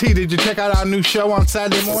out. And T, did you check out our new show on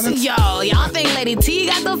Saturday mornings? Yo, y'all think Lady T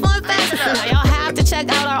got the fun factor? Y'all have to check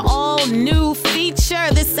out our all-new feature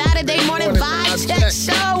this Saturday morning Vibe Check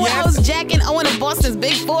show with host Jack and Owen of Boston's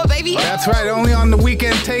Big Four, baby. That's right. Only on the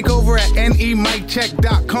weekend takeover at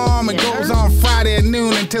nemiccheck.com. It goes on Friday at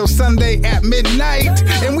noon until Sunday at midnight.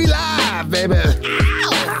 And we live, baby.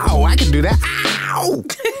 Ow, I can do that. Ow.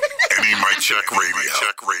 Any Mic Check Radio.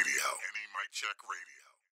 Any Mic Check Radio.